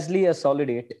give Gasly a solid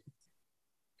 8.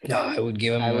 No, I would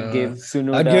give him. Give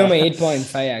Tsunoda. I'd give him an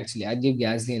 8.5. Actually, I'd give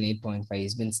Gasly an 8.5.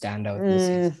 He's been standout this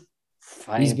season.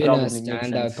 Fine, he's been a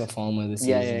standout performer this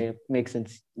season. Yeah, makes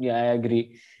sense. Yeah, I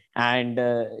agree. And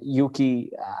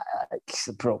Yuki,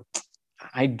 bro,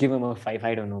 I'd give him a 5.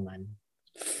 I don't know, man.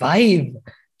 5?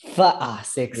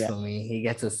 6 for me. He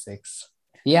gets a 6.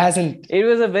 He hasn't. It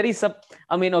was a very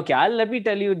I mean, okay. Let me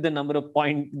tell you the number of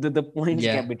the points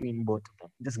gap between both of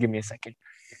them. Just give me a second.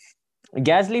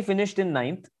 Gasly finished in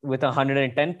 9th with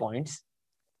 110 points.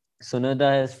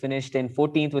 Tsunoda has finished in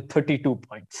 14th with 32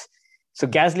 points. So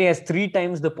Gasly has 3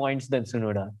 times the points than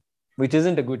Tsunoda, which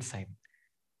isn't a good sign.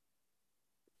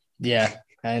 Yeah,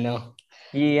 I know.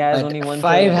 He has only 1.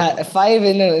 5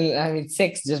 in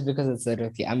 6 just because it's a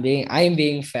rookie. I'm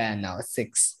being fair now.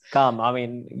 6. Calm. I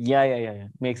mean, yeah.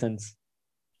 Makes sense.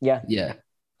 Yeah.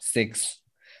 6.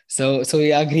 So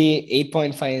we agree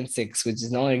 8.5 and 6, which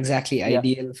is not exactly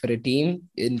ideal for a team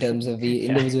in terms of the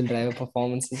individual driver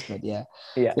performances, but yeah.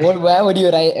 Where would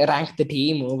you rank the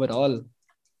team overall?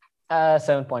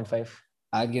 7.5.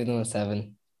 I'll give them a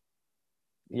 7.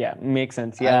 Yeah, makes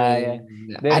sense. Yeah.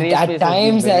 At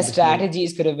times, their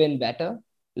strategies could have been better.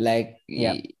 Like,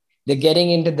 they're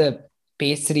getting into the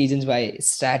pace regions why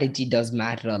strategy does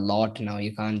matter a lot now.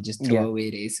 You can't just throw away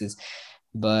races.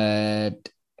 But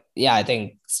yeah, I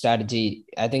think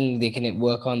they can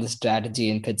work on the strategy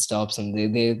in pit stops, and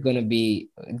they're going to be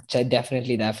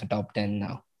definitely there for top 10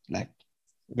 now. Like,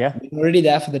 they're already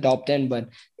there for the top 10, but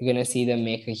you're going to see them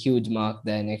make a huge mark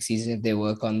there next season if they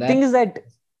work on that. The thing is that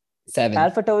 7.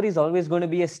 AlphaTauri is always going to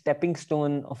be a stepping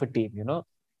stone of a team,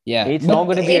 Yeah. It's not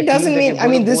going to be it doesn't mean, I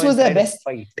mean, this was their best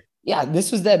fight. Yeah,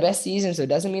 this was their best season, so it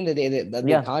doesn't mean that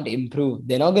they can't improve.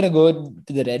 They're not going to go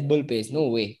to the Red Bull pace. No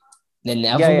way. They're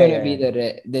never going to be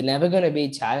they're never going to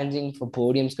be challenging for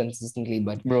podiums consistently.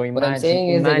 But bro, what I'm saying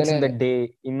is imagine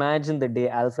the day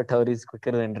AlphaTauri is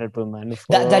quicker than Red Bull, man.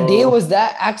 That day was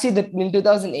that actually in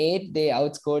 2008 they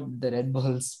outscored the Red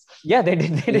Bulls. Yeah, they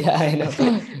did. Yeah, I know.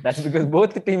 That's because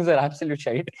both the teams are absolute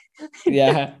shite.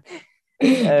 Yeah.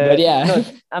 But yeah, no,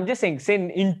 I'm just saying, say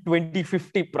in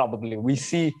 2050 probably we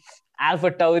see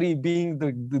AlphaTauri being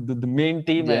the main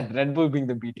team and Red Bull being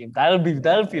the B team.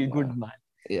 That'll feel good, man.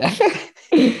 Yeah.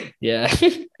 Yeah.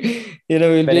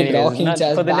 We'll be rocking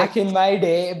chairs. Back in my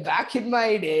day,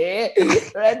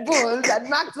 Red Bulls and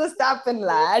Max Verstappen,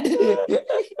 lad.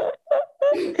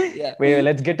 Yeah. Wait,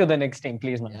 let's get to the next team,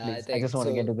 please, man. Yeah, please. I just want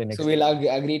to get to the next team. So we'll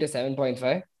agree to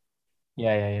 7.5?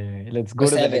 Yeah. Let's go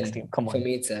to the next team. Come on. For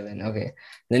me, it's 7. Okay.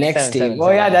 The next team.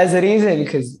 Yeah, that's the reason.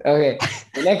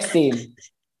 The next team.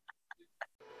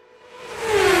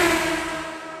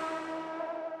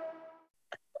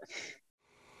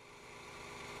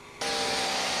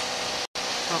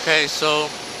 Okay, so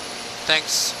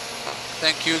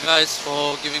thank you guys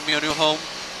for giving me a new home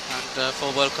and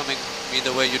for welcoming me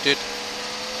the way you did.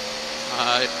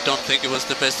 I don't think it was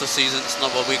the best of seasons,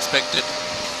 not what we expected.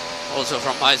 Also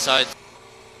from my side,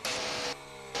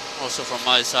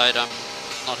 I'm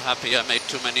not happy. I made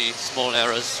too many small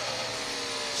errors.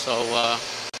 So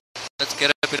let's get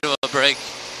a bit of a break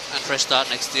and fresh start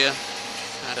next year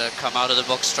and come out of the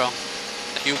box strong.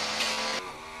 Thank you.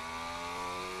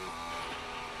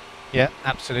 Yeah,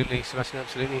 absolutely, Sebastian,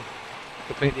 absolutely.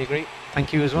 Completely agree.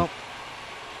 Thank you as well.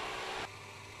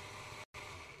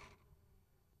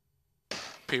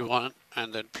 P1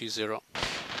 and then P0.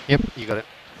 Yep, you got it.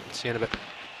 See you in a bit.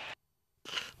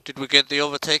 Did we get the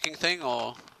overtaking thing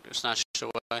or you snatched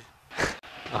away?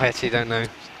 I actually don't know.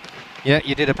 Yeah,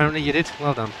 you did, apparently you did.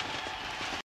 Well done.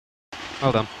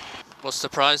 Well done. What's the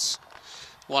prize?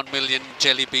 1 million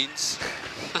jelly beans?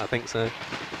 I think so.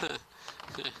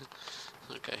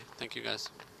 Okay, thank you guys.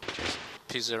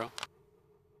 P0.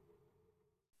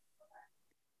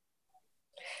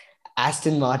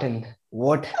 Aston Martin,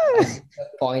 what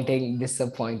a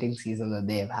disappointing season that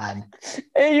they've had.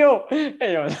 Hey yo,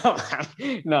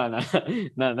 no,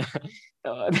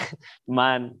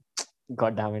 man.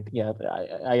 God damn it! Yeah,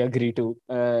 I agree too.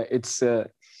 It's.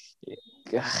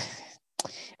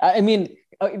 I mean,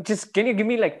 just can you give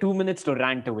me like 2 minutes to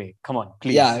rant away? Come on,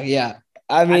 please. Yeah.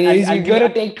 I mean, you're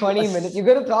gonna take 20 minutes. You're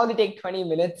gonna probably take 20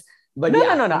 minutes. But no.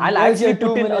 I'll actually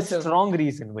put in a of... strong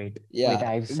reason. Wait,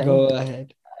 I've sent. Go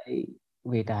ahead.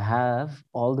 I have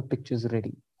all the pictures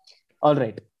ready. All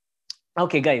right.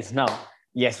 Okay, guys. Now,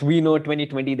 yes, we know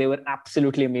 2020 they were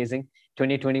absolutely amazing.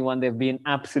 2021 they've been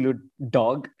absolute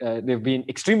dog. They've been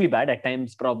extremely bad at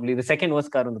times. Probably the second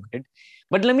worst car on the grid.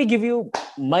 But let me give you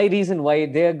my reason why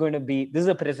they're going to be. This is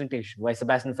a presentation why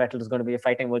Sebastian Vettel is going to be a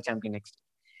five-time world champion next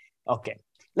year. Okay,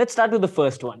 let's start with the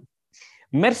first one.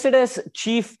 Mercedes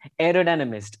chief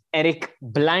aerodynamist Eric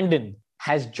Blandon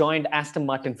has joined Aston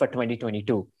Martin for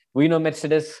 2022. We know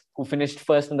Mercedes, who finished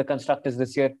first in the constructors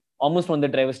this year, almost won the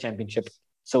drivers' championship.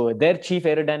 So their chief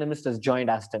aerodynamist has joined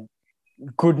Aston.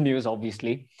 Good news,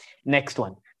 obviously. Next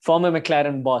one. Former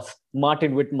McLaren boss,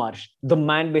 Martin Whitmarsh, the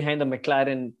man behind the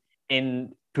McLaren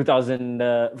in 2000,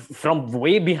 from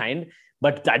way behind,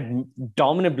 but that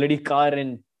dominant bloody car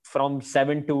from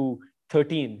 7 to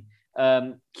 13.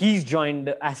 He's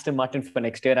joined Aston Martin for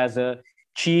next year as a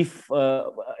chief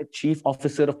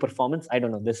officer of performance. I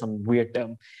don't know, there's some weird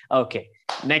term. Okay,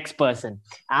 next person.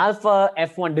 Alpha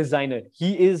F1 designer.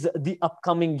 He is the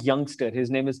upcoming youngster. His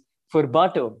name is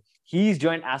Furbato. He's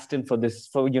joined Aston for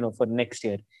next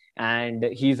year. And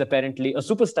he's apparently a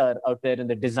superstar out there in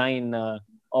the design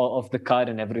of the car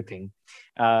and everything.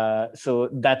 So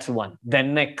that's one.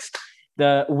 Then next,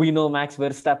 we know Max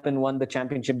Verstappen won the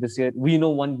championship this year. We know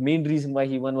one main reason why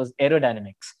he won was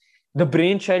aerodynamics. The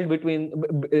brainchild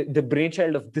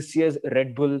of this year's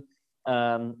Red Bull,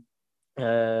 Red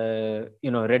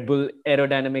Bull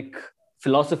aerodynamic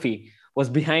philosophy was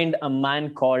behind a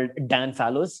man called Dan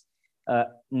Fallows.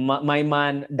 My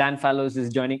man Dan Fallows is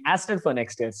joining Aston for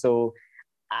next year. So,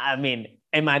 I mean,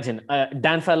 imagine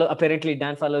Dan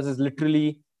Fallows is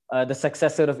literally the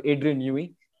successor of Adrian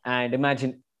Newey, and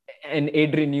imagine an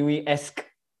Adrian Newey-esque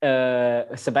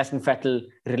Sebastian Vettel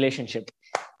relationship.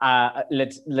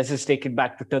 Let's just take it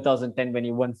back to 2010 when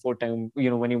he won 4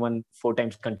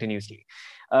 times continuously.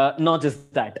 Not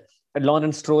just that,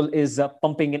 Lawrence Stroll is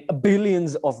pumping in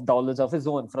billions of dollars of his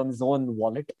own from his own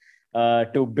wallet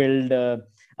to build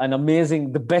an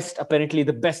amazing, the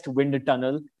best wind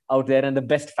tunnel out there and the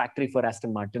best factory for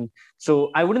Aston Martin. So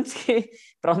I wouldn't say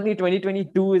probably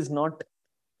 2022 is not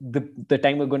the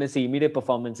time we're going to see immediate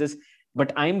performances,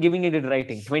 but I'm giving it a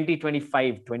rating.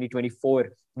 2025, 2024,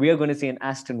 we are going to see an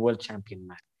Aston world champion,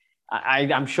 man.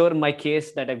 I'm sure my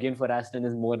case that I've given for Aston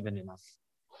is more than enough.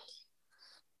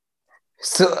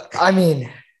 So, I mean,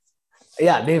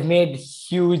 yeah, they've made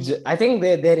huge. I think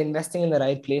they're investing in the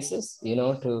right places, they've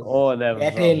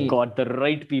got the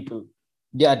right people.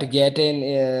 Yeah, to get in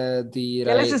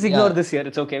let's just ignore this year.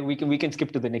 It's okay. We can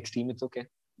skip to the next team. It's okay.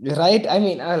 Right. I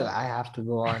mean, I have to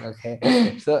go on.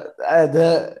 Okay. So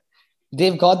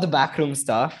they've got the backroom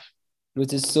staff,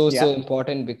 which is so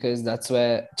important because that's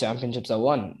where championships are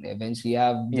won. Eventually, you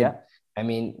have I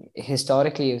mean,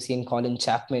 historically, you've seen Colin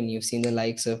Chapman, you've seen the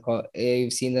likes of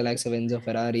Enzo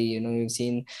Ferrari, you've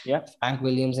seen Frank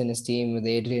Williams and his team with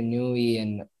Adrian Newey,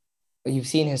 and you've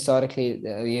seen historically,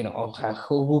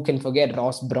 who can forget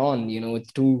Ross Brawn,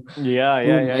 with two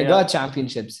mega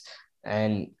championships,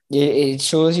 and it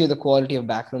shows you the quality of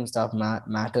backroom staff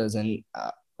matters. And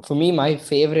for me, my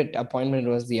favorite appointment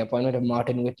was the appointment of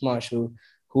Martin Whitmarsh,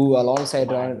 who alongside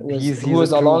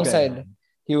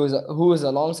who was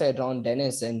alongside Ron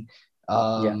Dennis, and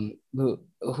who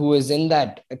was in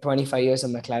that 25 years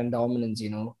of McLaren dominance,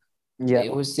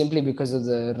 It was simply because of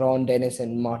the Ron Dennis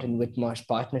and Martin Whitmarsh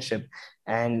partnership.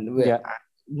 And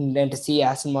then to see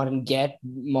Aston Martin get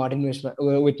Martin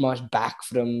Whitmarsh back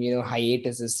from,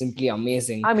 hiatus is simply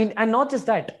amazing. I mean, and not just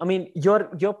that. I mean,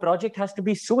 your project has to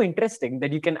be so interesting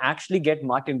that you can actually get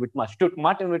Martin Whitmarsh.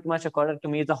 Martin Whitmarsh, according to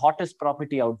me, is the hottest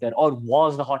property out there, or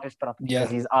was the hottest property, because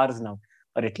he's ours now.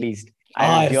 Or at least.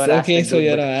 Okay, so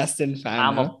you're an Aston fan.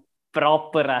 I'm a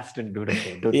proper Aston dude.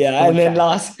 Okay, dude. Yeah, and then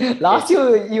last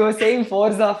you were saying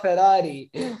Forza Ferrari.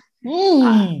 It's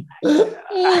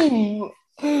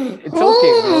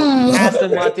okay, bro.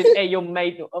 Aston Martin, hey, yo,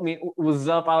 mate. I mean, what's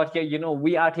up out here?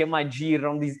 We out here, my G,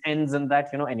 around these ends and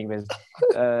that. Anyways.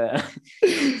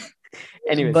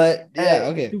 But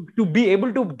okay. To be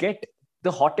able to get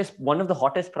one of the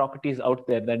hottest properties out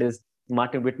there, that is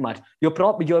Martin Whitmarsh, your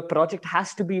project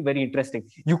has to be very interesting.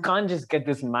 You can't just get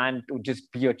this man to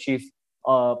just be your chief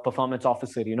performance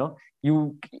officer.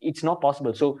 It's not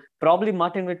possible. So probably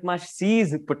Martin Whitmarsh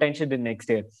sees potential in next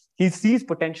year. He sees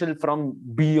potential from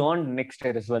beyond next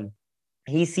year as well.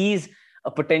 He sees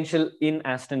a potential in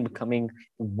Aston becoming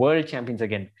world champions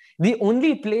again. The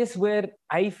only place where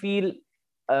I feel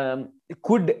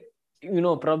could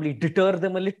probably deter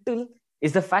them a little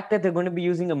is the fact that they're going to be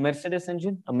using a Mercedes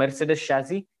engine, a Mercedes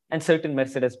chassis, and certain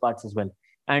Mercedes parts as well.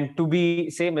 And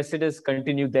say Mercedes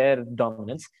continue their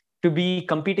dominance, to be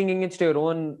competing against your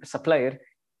own supplier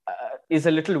is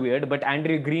a little weird. But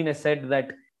Andrew Green has said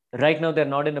that right now they're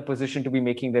not in a position to be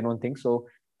making their own thing. So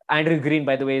Andrew Green,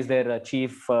 by the way, is their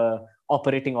chief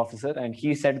operating officer, and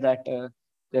he said that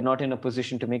they're not in a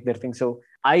position to make their thing. So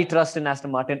I trust in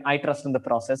Aston Martin. I trust in the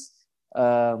process.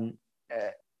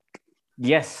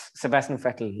 Yes, Sebastian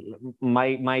Vettel,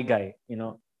 my guy.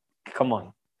 Come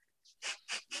on.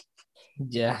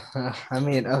 Yeah, I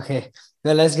mean, okay.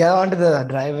 Well, let's get on to the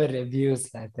driver reviews,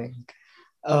 I think.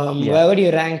 Where would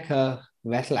you rank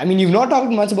Vettel? I mean, you've not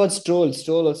talked much about Stroll.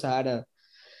 Stroll also had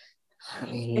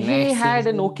he had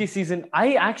an okay season.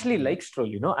 I actually like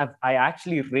Stroll, I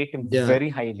actually rate him very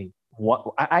highly.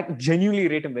 I genuinely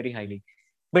rate him very highly.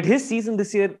 But his season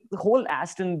this year, the whole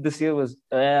Aston this year was,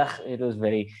 it was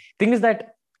very... Thing is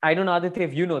that, I don't know, Aditya,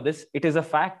 if you know this, it is a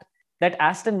fact that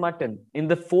Aston Martin, in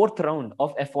the 4th round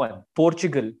of F1,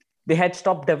 Portugal, they had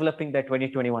stopped developing their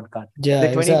 2021 car. Yeah,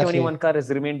 the 2021 car has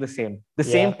remained the same. The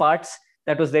same parts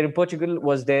that was there in Portugal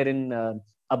was there in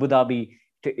Abu Dhabi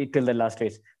till the last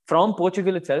race. From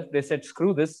Portugal itself, they said,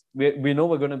 screw this. We know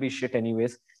we're going to be shit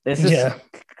anyways. Let's just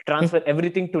transfer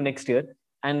everything to next year.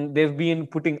 And they've been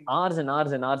putting hours and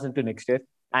hours and hours into next year.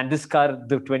 And this car,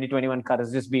 the 2021 car,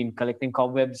 has just been collecting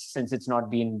cobwebs since it's not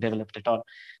been developed at all.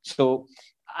 So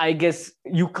I guess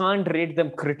you can't rate them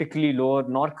critically low,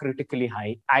 not critically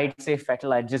high. I'd say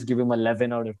Vettel, I'd just give him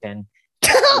 11 out of 10.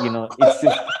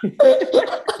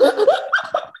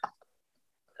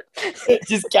 It's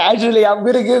just casually, I'm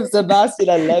going to give Sebastian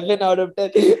 11 out of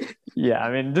 10. Yeah,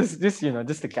 I mean, just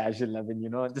a casual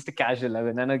 11, just a casual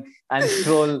 11. And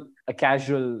Stroll, a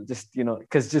casual,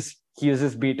 because he was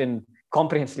just beaten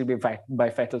comprehensively by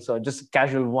Vettel. So just a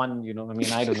casual 1, I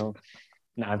mean, I don't know.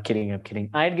 No, I'm kidding.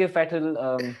 I'd give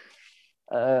Vettel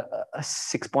a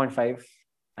 6.5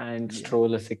 and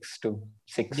Stroll a 6 too.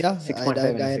 6. Yeah,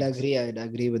 6.5 I'd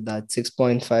agree with that.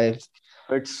 6.5.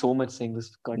 Hurt so much saying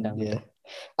this. God damn it. Yeah.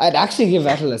 I'd actually give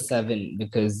Vettel a 7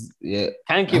 because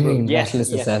thank you, bro. Yes, Vettel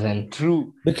is a 7.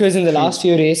 True. Because in the last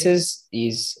few races,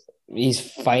 he's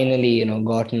finally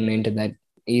gotten into that.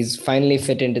 He's finally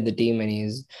fit into the team, and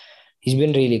he's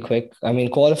been really quick. I mean,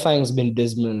 qualifying's been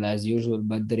dismal as usual,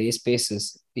 but the race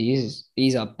paces,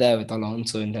 he's up there with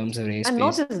Alonso in terms of race pace. And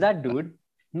not just that, dude.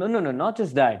 No, not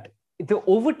just that. The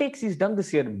overtakes he's done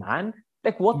this year, man.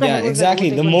 Like what the hell? Yeah, exactly.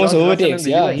 The most overtakes.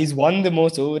 Yeah, he's won the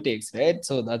most overtakes, right?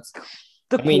 So that's.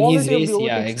 He's raced.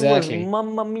 Yeah, exactly.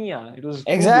 Mamma mia! It was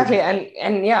exactly,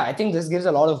 and yeah, I think this gives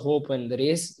a lot of hope when the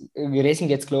racing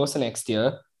gets closer next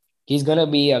year. He's gonna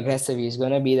be aggressive. He's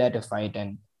gonna be there to fight,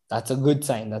 and that's a good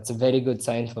sign. That's a very good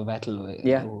sign for Vettel.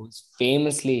 Yeah, who's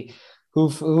famously,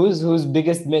 whose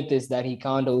biggest myth is that he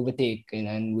can't overtake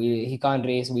and he can't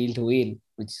race wheel to wheel,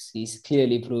 which he's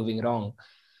clearly proving wrong.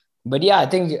 But yeah, I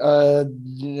think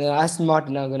Aston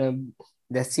Martin are gonna.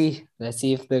 Let's see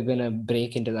if they're gonna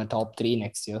break into the top 3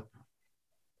 next year.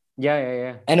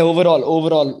 Yeah. And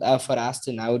overall, for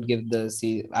Aston, I would give a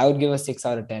 6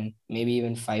 out of 10, maybe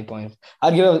even 5 points.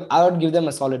 I would give them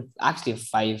a solid, actually a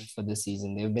 5 for the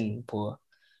season. They've been poor.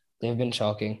 They've been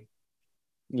shocking.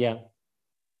 Yeah.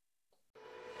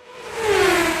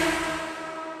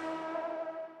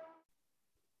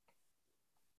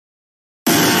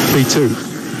 P2.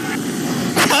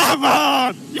 Come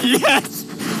on! Yes!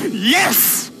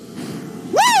 Yes!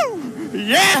 Woo!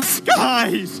 Yes,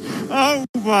 guys! Oh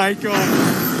my god!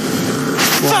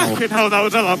 Wow. Fucking hell, that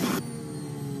was a lump.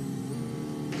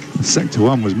 Sector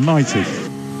 1 was mighty.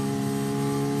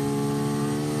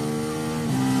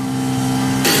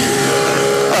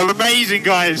 Amazing,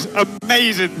 guys.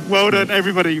 Amazing. Well done,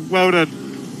 everybody. Well done.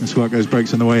 That's what goes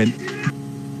brakes on the way in.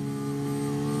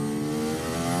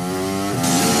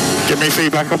 Give me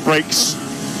feedback on brakes.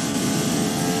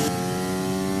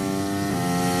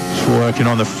 Working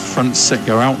on the front set,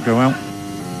 go out.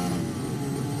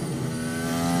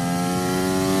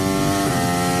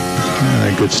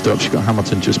 Good stops, you've got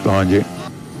Hamilton just behind you.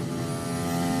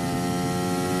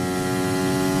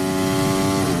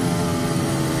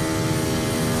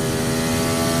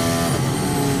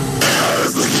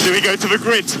 Do we go to the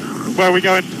grid? Where are we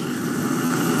going?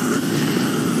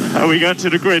 Are we going to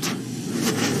the grid?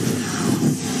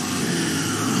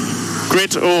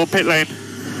 Grid or pit lane?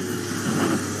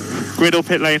 Grid or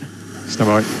pit lane? Stand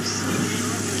by.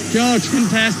 George,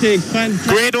 fantastic.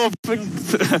 Grid or Pit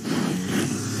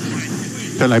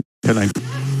lane, pit lane.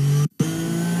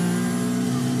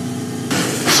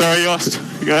 Sorry, Yost.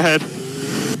 Go ahead.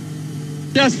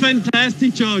 Just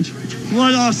fantastic, George.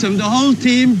 What awesome. The whole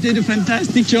team did a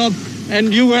fantastic job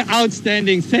and you were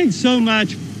outstanding. Thanks so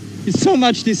much. You so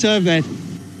much deserve that.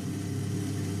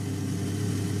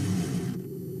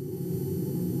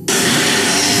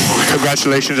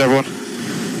 Congratulations, everyone.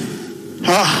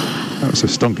 That was a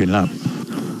stonking lap.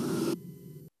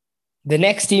 The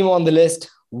next team on the list,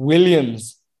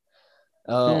 Williams.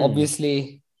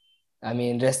 Obviously, I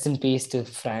mean, rest in peace to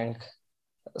Frank.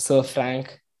 Sir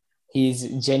Frank. He's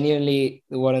genuinely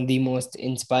one of the most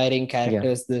inspiring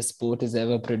characters the sport has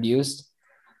ever produced.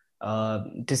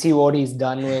 To see what he's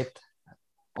done with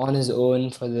on his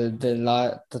own for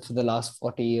the last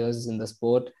 40 years in the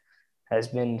sport has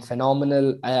been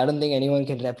phenomenal. I don't think anyone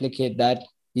can replicate that.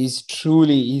 He's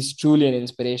truly an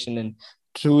inspiration and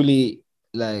truly,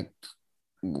 like,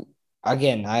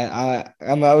 again, I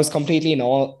was completely in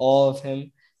awe of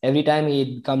him. Every time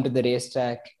he'd come to the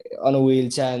racetrack on a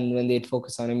wheelchair, and when they'd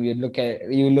focus on him, you look at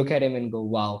him and go,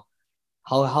 "Wow,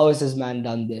 how has this man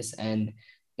done this?" And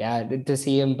yeah, to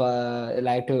see him for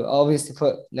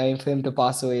him to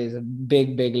pass away is a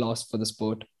big loss for the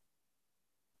sport.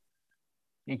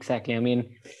 Exactly. I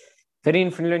mean, very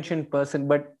influential person,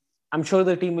 but I'm sure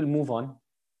the team will move on,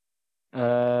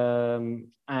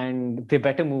 and they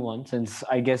better move on, since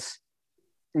I guess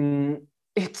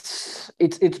it's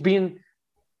been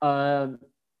an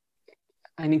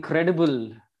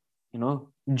incredible,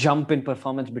 jump in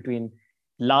performance between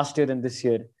last year and this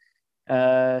year.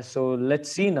 So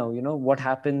let's see now, what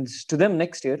happens to them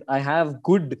next year. I have a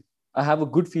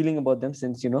good feeling about them,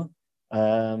 since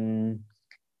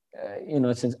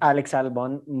since Alex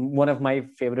Albon, one of my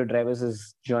favorite drivers,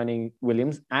 is joining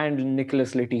Williams, and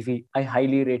Nicholas Latifi. I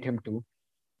highly rate him too,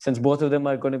 since both of them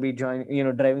are going to be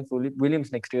driving for Williams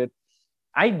next year.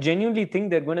 I genuinely think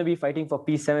they're going to be fighting for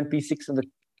P7, P6 in the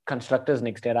constructors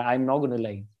next year. I'm not going to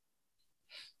lie.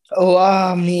 Oh,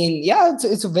 I mean, yeah,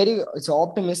 it's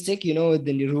optimistic, with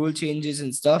the rule changes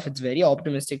and stuff. It's very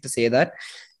optimistic to say that.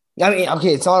 I mean,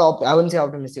 okay, it's not, I wouldn't say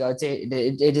optimistic. I would say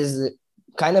it is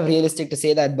kind of realistic to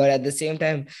say that, but at the same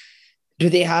time, do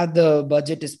they have the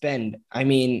budget to spend? I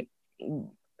mean,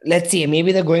 let's see,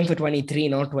 maybe they're going for 23,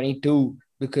 not 22,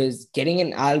 because getting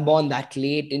an Albon that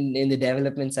late in the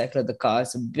development cycle of the car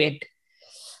is a bit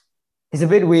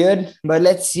weird, but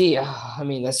let's see. I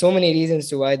mean, there's so many reasons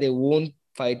to why they won't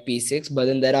fight P6, but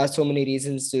then there are so many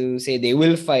reasons to say they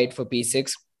will fight for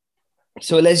P6.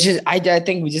 So I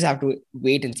think we just have to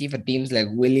wait and see for teams like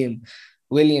Williams,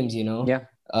 Yeah.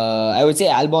 I would say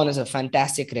Albon is a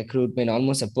fantastic recruitment,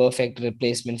 almost a perfect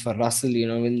replacement for Russell,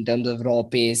 in terms of raw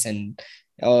pace. And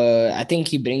I think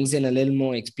he brings in a little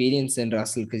more experience than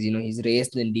Russell because, he's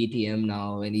raced in DTM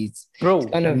now and he's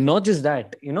kind of... Not just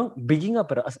that, bigging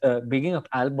up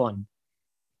Albon,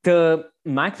 the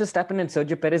Max Verstappen and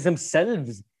Sergio Perez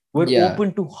themselves were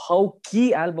open to how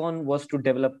key Albon was to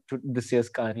develop this year's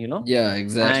car, Yeah,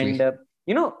 exactly. And,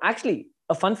 actually,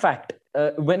 a fun fact,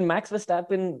 when Max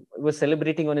Verstappen was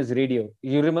celebrating on his radio,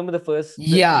 you remember the first...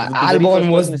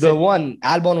 Albon was the one.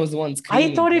 Albon was the one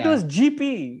screaming. I thought it was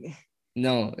GP.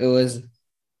 No, it was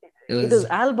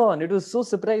Albon. It was so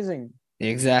surprising.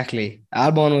 Exactly.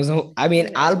 Albon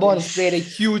played a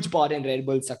huge part in Red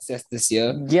Bull's success this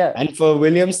year. Yeah. And for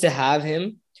Williams to have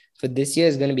him for this year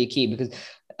is going to be key because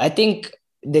I think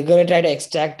they're going to try to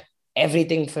extract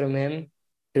everything from him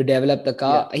to develop the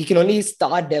car. Yeah. He can only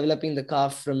start developing the car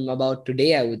from about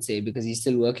today, I would say, because he's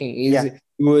still working. He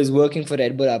was working for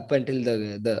Red Bull up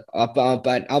until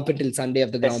up until Sunday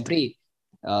of the Grand Prix.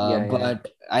 But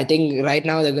I think right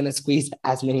now they're going to squeeze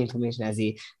as many information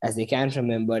as they can from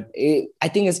him. But I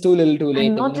think it's too late.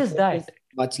 And not just that.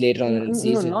 Much later on in the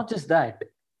season. No, not just that.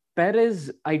 Perez,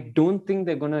 I don't think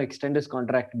they're going to extend his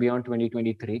contract beyond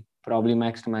 2023, probably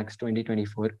max to max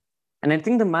 2024. And I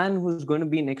think the man who's going to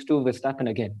be next to Verstappen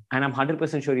again, and I'm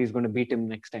 100% sure he's going to beat him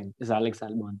next time, is Alex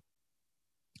Albon.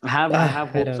 I have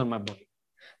hopes on my boy.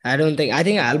 I think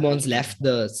Albon's left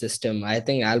the system. I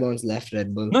think Albon's left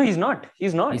Red Bull. No, he's not.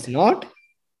 He's not. He's not?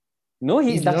 No,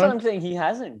 that's not. What I'm saying. He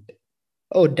hasn't.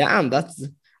 Oh, damn.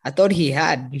 I thought he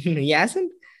had. He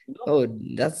hasn't? No. Oh,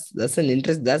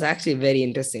 that's actually very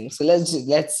interesting. So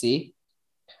let's see.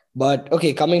 But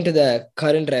okay, coming to the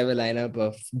current driver lineup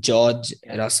of George,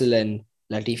 Russell, and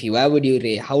Latifi,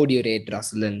 how would you rate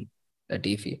Russell and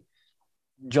Latifi?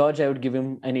 George, I would give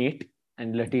him an 8,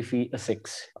 and Latifi a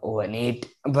 6. Oh, an 8.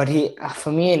 But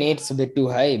for me, an 8 is a bit too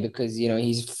high because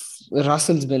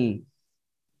Russell's been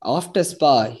after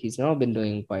Spa, he's not been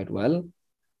doing quite well.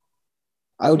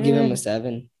 I would give him a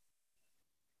 7.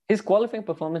 His qualifying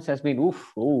performance has been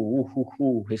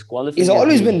His qualifying. He's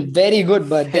always been very good,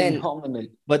 but phenomenal.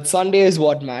 But Sunday is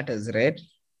what matters, right?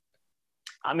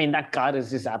 I mean, that car is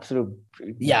just absolute.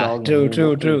 Yeah, dog. true.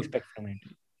 What can you expect from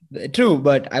it? True,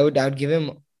 but I would give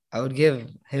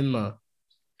him a.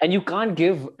 And you can't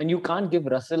give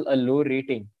Russell a low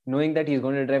rating, knowing that he's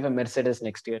going to drive a Mercedes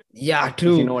next year. Yeah,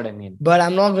 true. If you know what I mean. But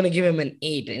I'm not going to give him an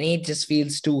 8. An 8 just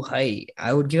feels too high.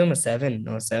 I would give him a 7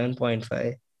 or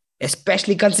 7.5.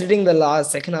 Especially considering the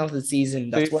second half of the season.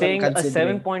 That's so what I'm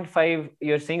considering. 7.5.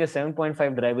 You're saying a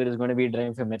 7.5 driver is going to be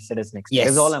driving for Mercedes next year.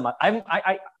 That's all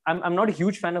I'm not a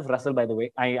huge fan of Russell, by the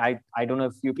way. I don't know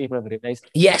if few people have realized.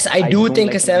 Yes, I do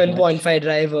think like a 7.5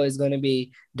 driver is going to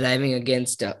be driving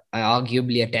against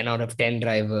arguably a 10 out of 10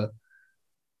 driver.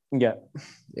 Yeah.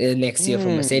 Next year for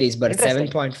Mercedes, but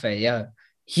 7.5. Yeah,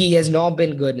 he has not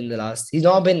been good in the last.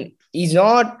 He's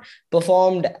not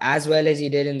performed as well as he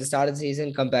did in the start of the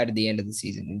season compared to the end of the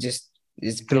season.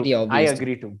 It's pretty obvious. I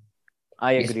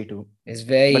agree too. It's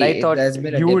very. But I thought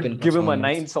you would give him a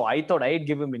 9, so I thought I'd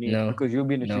give him an 8 because you've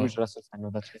been a huge Russell fan.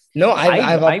 No, that's it. No,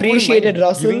 I've appreciated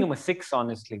Russell. Giving him a 6,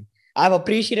 honestly. I've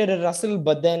appreciated Russell,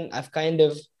 but then I've kind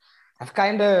of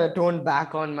toned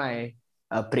back on my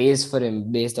praise for him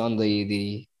based on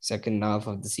the second half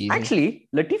of the season. Actually,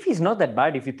 Latifi's not that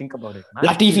bad if you think about it. Man.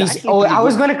 Latifi's. I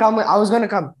was gonna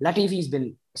come. Latifi's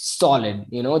been solid.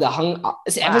 You know,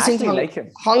 ever since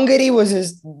Hungary was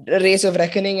his race of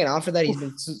reckoning, and after that he's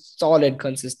been solid,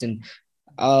 consistent.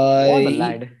 What a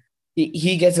lad.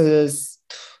 He gets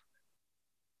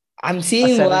I'm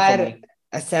seeing where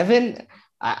a 7.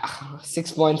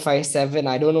 6.57.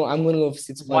 I don't know. I'm going to go for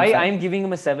 6.5. Why I'm giving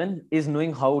him a 7 is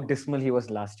knowing how dismal he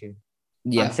was last year.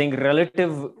 Yeah. I'm saying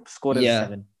relative score is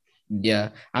 7. Yeah.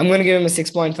 I'm going to give him a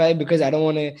 6.5 because I don't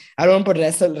want to put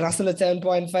Russell at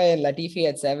 7.5 and Latifi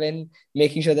at 7,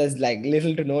 making sure there's like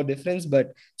little to no difference.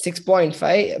 But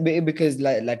 6.5 because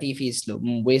Latifi is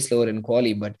way slower in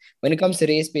quali. But when it comes to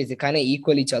race pace, they kind of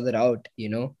equal each other out, you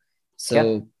know?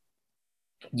 So,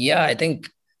 yeah I think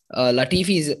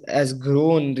Latifi has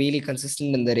grown really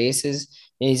consistent in the races.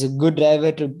 He's a good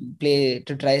driver to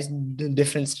try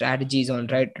different strategies on,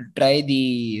 try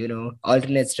the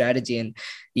alternate strategy. And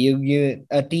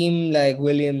a team like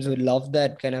Williams would love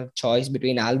that kind of choice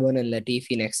between Albon and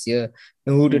Latifi next year,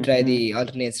 who to try the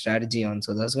alternate strategy on.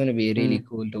 So that's going to be really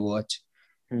cool to watch.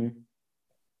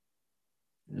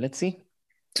 Let's see.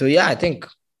 So yeah, I think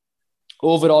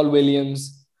overall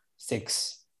Williams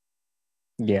 6.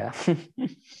 Yeah.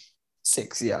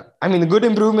 6, yeah. I mean, a good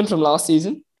improvement from last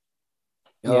season.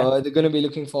 They're going to be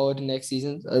looking forward to next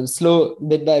season. A slow,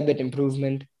 bit by bit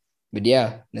improvement. But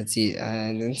yeah, let's see.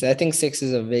 And I think 6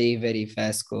 is a very, very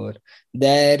fast score.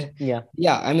 Yeah,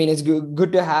 I mean, it's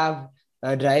good to have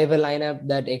a driver lineup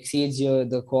that exceeds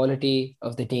the quality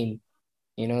of the team.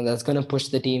 You know, that's going to push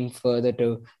the team further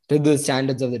to the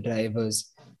standards of the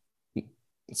drivers.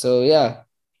 So, yeah.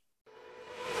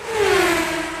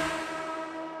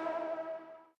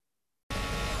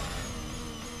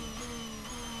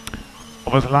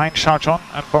 Over the line, charge on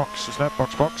and box. Is that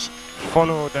box?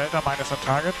 Follow Delta minus on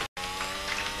target.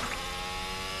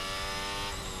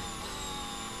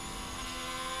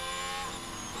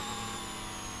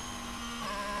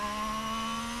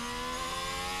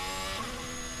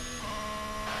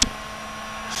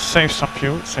 Save some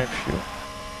fuel,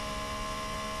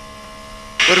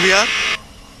 What are we at?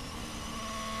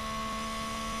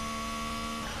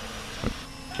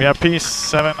 We are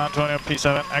P7, Antonio,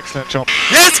 P7, excellent job.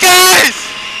 Yes guys!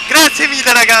 Grazie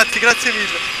mille ragazzi, grazie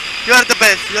mille. You are the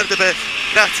best,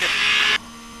 Grazie.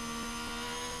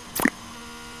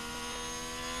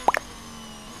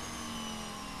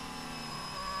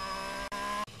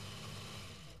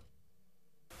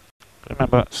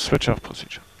 Remember, switch off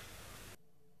procedure.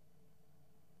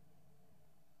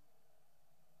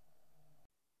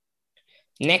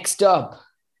 Next up,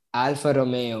 Alfa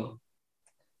Romeo.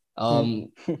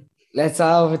 Let's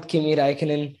start with Kimi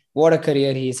Räikkönen. What a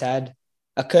career he's had.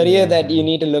 A career that you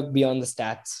need to look beyond the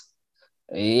stats.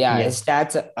 His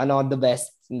stats are not the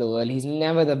best in the world. He's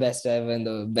never the best driver and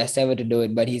the best ever to do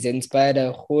it, but he's inspired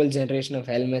a whole generation of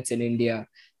helmets in India,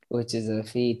 which is a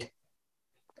feat.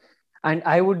 And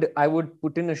I would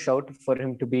put in a shout for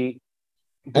him to be.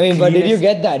 But did you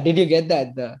get that?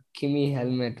 The Kimi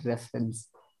helmet reference?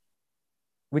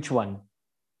 Which one?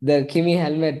 The Kimi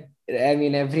helmet. I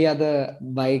mean, every other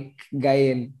bike guy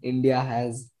in India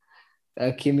has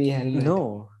a Kimi helmet.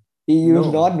 No.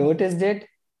 You've not noticed it?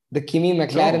 The Kimi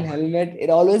McLaren helmet, it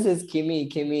always says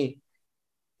Kimi.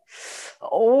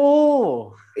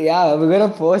 Oh. Yeah, we're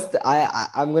gonna post.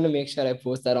 I'm gonna make sure I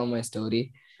post that on my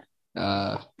story.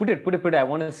 Put it. I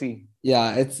want to see.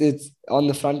 Yeah, it's on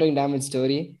the fronting damage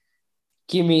story.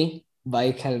 Kimi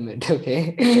bike helmet.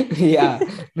 Okay, yeah.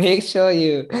 Make sure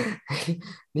you.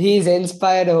 He's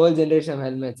inspired a whole generation of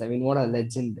helmets. I mean, what a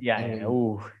legend. Yeah, I yeah. mean,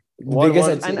 Ooh.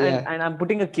 biggest And I'm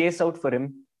putting a case out for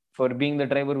him for being the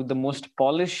driver with the most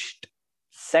polished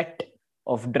set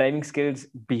of driving skills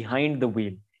behind the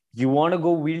wheel. You want to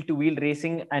go wheel to wheel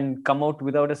racing and come out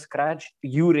without a scratch?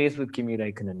 You race with Kimi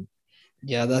Raikkonen.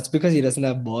 Yeah, that's because he doesn't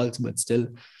have balls, but still.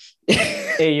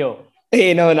 Hey yo.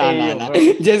 Hey, no. Yo,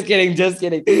 just kidding. I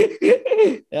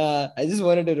just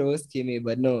wanted to roast Kimi,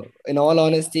 but no. In all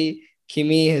honesty,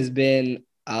 Kimi has been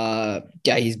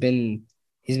he's been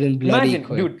bloody Imagine,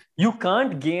 quick. dude, you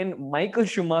can't gain Michael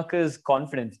Schumacher's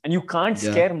confidence and you can't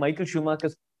scare Michael Schumacher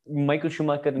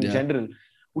in general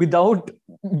without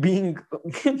being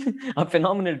a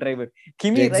phenomenal driver.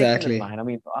 Kimi Raikkonen, man. I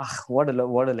mean, what a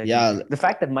legend. Yeah. The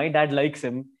fact that my dad likes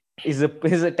him is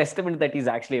a testament that he's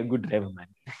actually a good driver, man.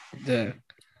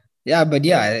 But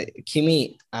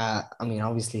Kimi, I mean,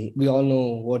 obviously we all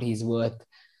know what he's worth.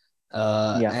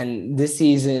 And this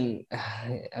season,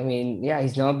 I mean,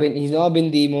 he's not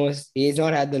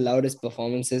had the loudest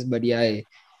performances, but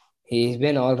he's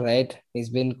been all right. He's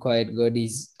been quite good.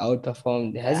 He's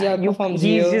outperformed. Has he outperformed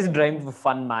Gio? He's just driving for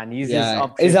fun, man. He's just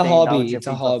up. It's a hobby. It's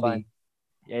a hobby.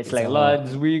 Yeah, it's like,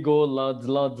 lads, we go, lads.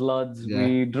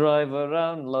 We drive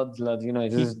around, lads. You know,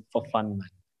 it's just for fun, man.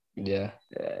 Yeah.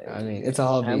 I mean, it's a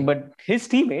hobby. But his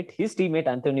teammate,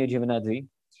 Antonio Giovinazzi,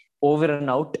 over and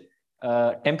out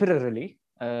temporarily.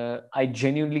 I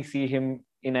genuinely see him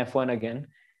in F1 again.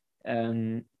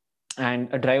 And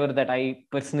a driver that I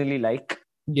personally like.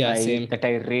 Same. That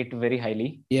I rate very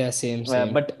highly. Yeah, same.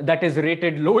 But that is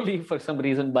rated lowly for some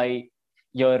reason by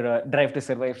your Drive to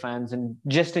Survive fans and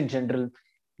just in general,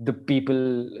 the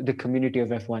people, the community of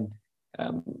F1.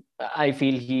 I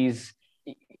feel he's,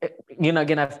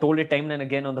 again, I've told it time and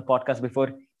again on the podcast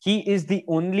before, he is the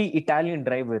only Italian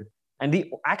driver. And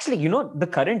the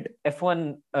current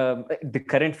F1, the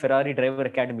current Ferrari Driver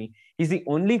Academy, he's the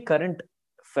only current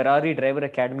Ferrari Driver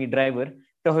Academy driver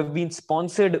to have been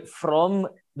sponsored from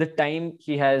the time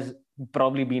he has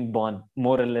probably been born,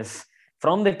 more or less.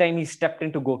 From the time he stepped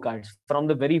into go-karts, from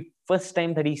the very first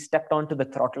time that he stepped onto the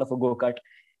throttle of a go-kart,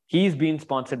 he's been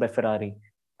sponsored by Ferrari.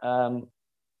 And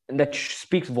that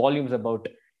speaks volumes about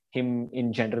him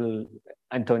in general,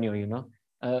 Antonio,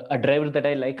 a driver that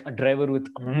I like, a driver with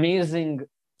amazing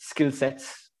skill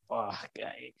sets.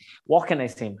 What can I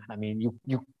say, man? I mean,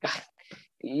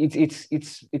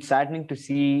 it's saddening to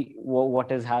see what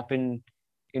has happened,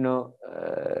 to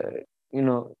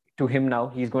him now.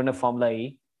 He's going to Formula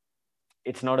E.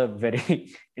 It's not a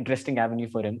very interesting avenue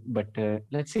for him, but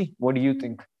let's see. What do you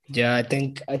think? Yeah, I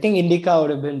think IndyCar would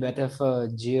have been better for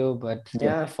Gio, but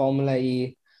Formula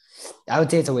E, I would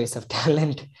say it's a waste of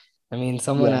talent. I mean,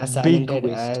 someone as talented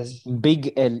as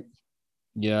Big L.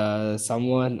 Yeah,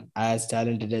 someone as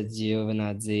talented as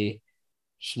Giovinazzi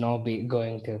should not be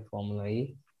going to Formula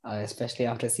E, especially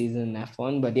after season in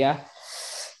F1. But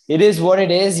it is what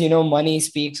it is. Money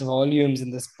speaks volumes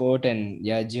in the sport, and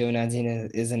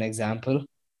Giovinazzi is an example.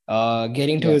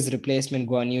 Getting to his replacement,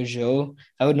 Guan Yu Zhou,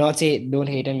 I would not say don't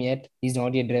hate him yet. He's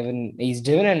not yet driven. He's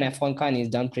driven an F1 car and he's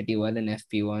done pretty well in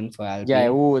FP1 for Alpine. Yeah,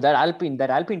 that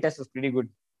Alpine test was pretty good.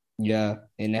 Yeah,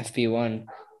 in FP1.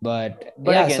 But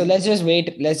again, so let's just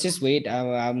wait.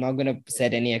 I'm not going to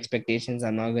set any expectations.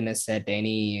 I'm not going to set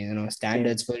any,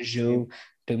 standards for Zhou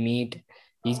to meet.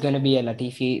 He's going to be a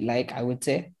Latifi-like, I would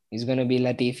say. He's going to be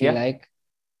Latifi-like.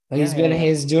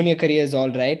 His junior career is all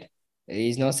right.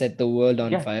 He's not set the world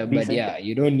on fire. Decent. But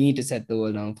you don't need to set the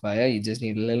world on fire. You just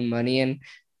need a little money and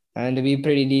to be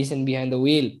pretty decent behind the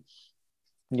wheel.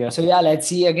 Yeah. So let's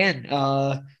see again.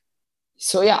 I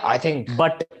think.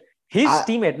 But his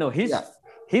teammate,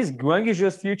 his Guan Yu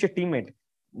Zhou's future teammate,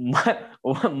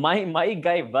 my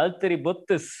guy Valtteri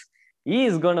Bottas, he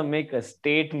is gonna make a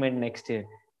statement next year.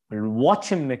 Watch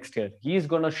him next year. He's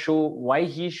gonna show why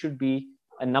he should be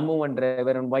a number one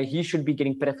driver and why he should be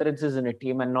getting preferences in a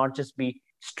team and not just be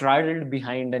straddled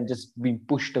behind and just being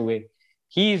pushed away.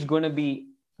 He is gonna be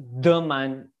the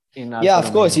man.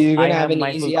 Of course, he's going to have an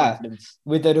easy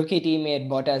with the rookie teammate.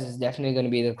 Bottas is definitely going to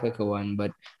be the quicker one.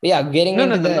 But getting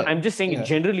No. I'm just saying,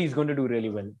 generally, he's going to do really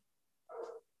well.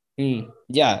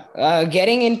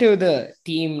 Getting into the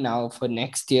team now for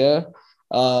next year,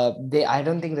 I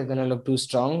don't think they're going to look too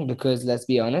strong because let's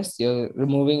be honest, you're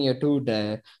removing your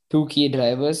two key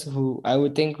drivers who I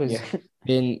would think was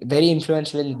been very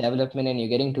influential in development, and you're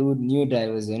getting 2 new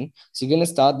drivers in. So you're going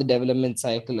to start the development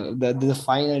cycle, the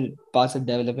final parts of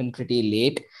development pretty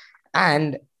late.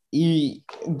 And the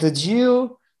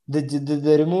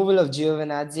removal of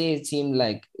Giovinazzi, it seemed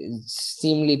like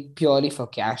seemingly purely for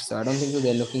cash. So I don't think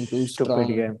they're looking too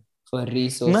strong for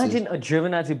resources. Imagine a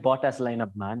Giovinazzi Bottas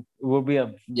lineup, man. It would be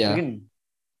a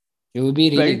it would be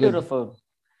really good.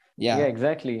 Yeah,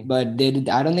 exactly. But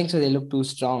I don't think so. They look too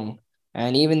strong.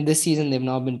 And even this season, they've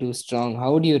not been too strong.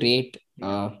 How would you rate?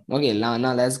 Okay,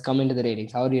 now let's come into the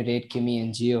ratings. How do you rate Kimi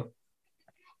and Gio?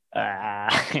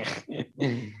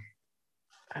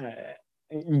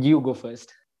 You go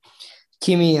first.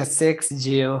 Kimi a 6,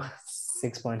 Gio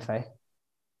 6.5.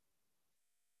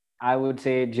 I would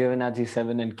say Giovinazzi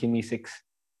 7 and Kimi 6.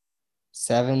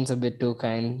 7's a bit too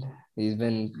kind.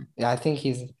 I think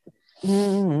he's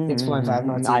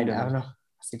 6.5. I don't know.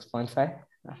 6.5.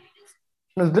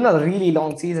 It's been a really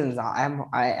long season.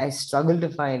 I struggle to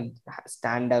find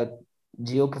standout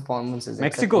Gio performances.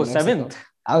 Mexico 7th.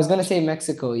 I was gonna say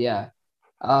Mexico, yeah.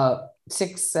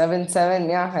 6, 7, 7.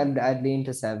 Yeah, I'd lean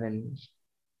to 7.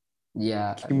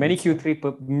 Yeah. Many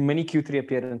Q3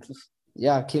 appearances.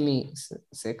 Yeah, Kimi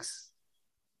 6.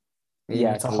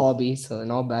 Yeah, it's a hobby, so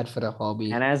not bad for a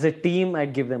hobby. And as a team,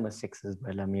 I'd give them a 6 as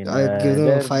well. I mean, I'd give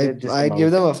them a 5. I'd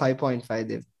give them a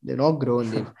 5.5. They're not grown.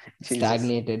 They've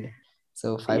stagnated.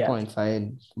 So 5.5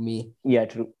 for me. Yeah,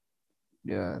 true.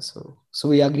 Yeah, so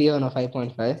we agree on a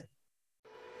 5.5.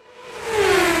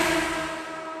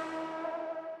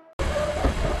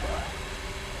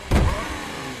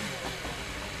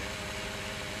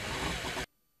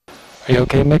 Are you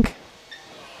okay, Mick?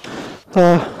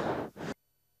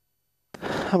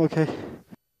 I'm okay.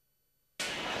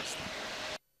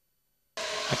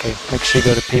 Okay, make sure you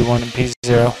go to P1 and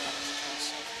P0.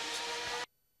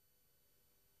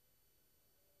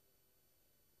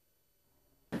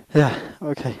 Yeah,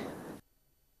 okay.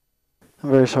 I'm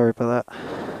very sorry about that.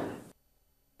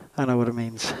 I know what it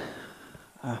means.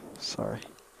 Sorry.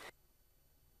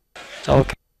 It's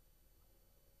okay.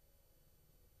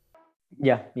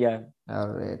 Yeah. All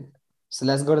right. So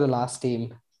let's go to the last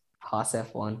team, Haas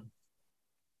F1.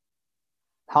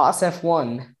 Haas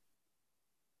F1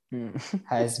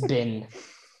 has been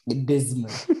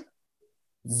dismal.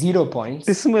 0 points.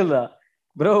 Dismal,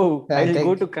 bro. I'll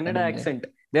go to Kannada accent.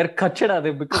 They're kachada.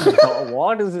 They've become.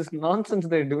 What is this nonsense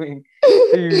they're doing?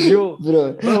 Bro,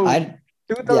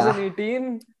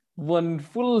 2018, one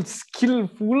full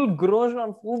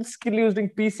Grosjean, full skill using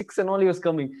P6 and all he was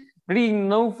coming. Ready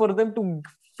now for them to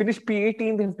finish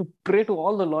P18, they have to pray to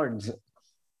all the lords.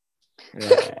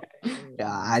 Yeah,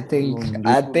 I think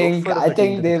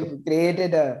they've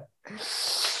created a.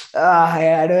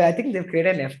 I think they've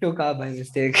created an F2 car by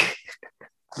mistake.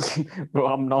 Bro,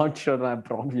 I'm not sure I'm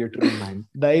probably true, man.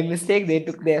 By mistake, they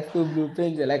took the F2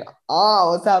 blueprints. They're like,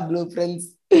 what's our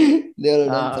blueprints? They've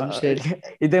done some shit.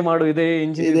 Yeah,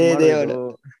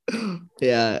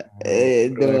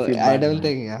 I don't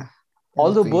think,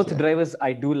 Although both drivers,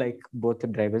 I do like both the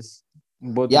drivers.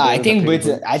 I think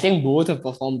both have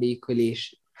performed equally.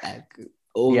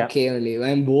 Only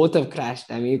when both have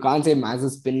crashed. I mean, you can't say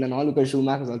Mazepin and all because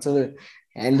Schumacher's also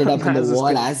ended up in the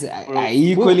wall as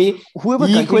equally. Whoever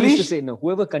continues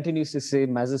to say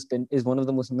Mazepin is one of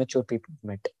the most mature people I've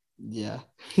met. Yeah.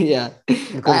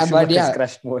 Because Schumacher's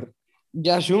crashed more.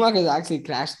 Yeah, Schumacher's actually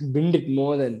binned it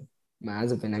more than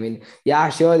Mazepin. I mean,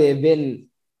 sure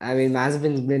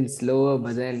Mazepin's been slower,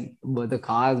 but the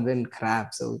car's been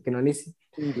crap. So we can only see.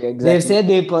 Exactly. They've said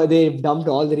they've dumped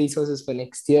all the resources for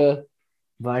next year.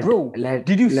 But bro,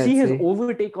 did you see his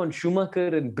overtake on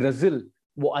Schumacher in Brazil?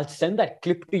 Well, I'll send that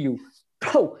clip to you.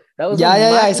 Bro, that was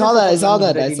I saw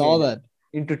that.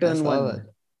 Into turn 1.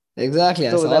 Exactly,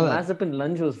 I saw that. Mazepin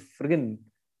lunge was friggin'.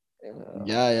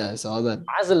 I saw that.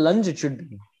 As a lunge, it should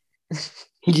be.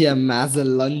 As a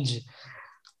lunge.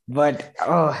 But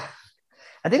I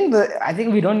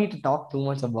think we don't need to talk too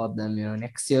much about them.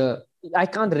 Next year I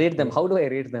can't rate them. How do I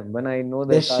rate them when I know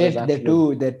they're shit? They're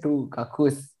two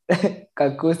kakus.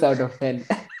 Kakus out of 10.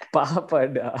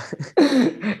 Papada.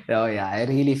 I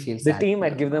really feel the team.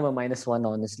 I'd give them a -1.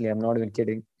 Honestly, I'm not even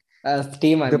kidding.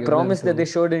 Team, the promise that they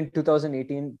showed in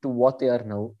 2018 to what they are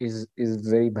now is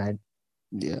very bad.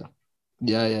 Yeah.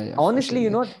 Honestly,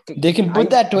 they can put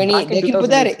that 20. They can put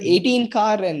that 18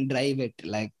 car and drive it.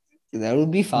 Like that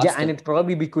would be faster. Yeah, and it'd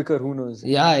probably be quicker. Who knows?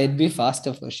 Yeah, it'd be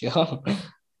faster for sure.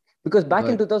 Because back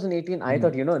in 2018, I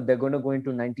thought they're going to go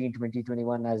into 19, 20,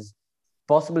 21 as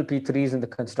possible P3s in the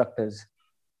constructors.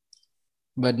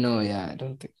 But no, I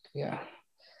don't think. Yeah,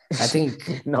 I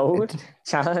think no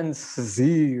chance,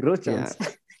 0 chance.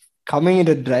 Coming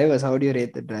into drivers, how do you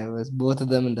rate the drivers? Both of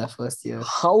them in their first year.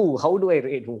 How do I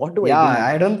rate? What do I do? Yeah,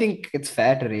 I don't think it's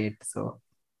fair to rate. So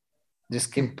just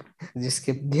skip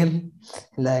them.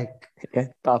 Like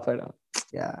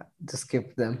yeah, just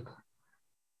skip them.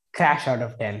 Crash out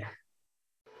of 10.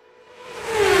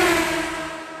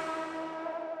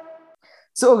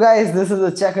 So guys, this is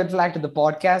a checkered flag to the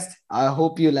podcast. I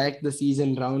hope you liked the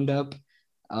season roundup.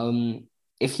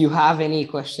 If you have any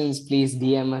questions, please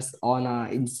DM us on our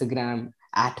Instagram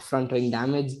at Front Wing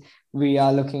Damage. We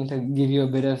are looking to give you a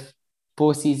bit of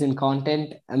postseason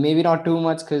content, and maybe not too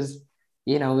much because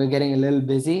we're getting a little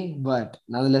busy, but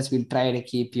nonetheless, we'll try to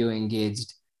keep you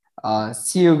engaged.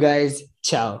 See you guys.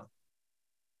 Ciao.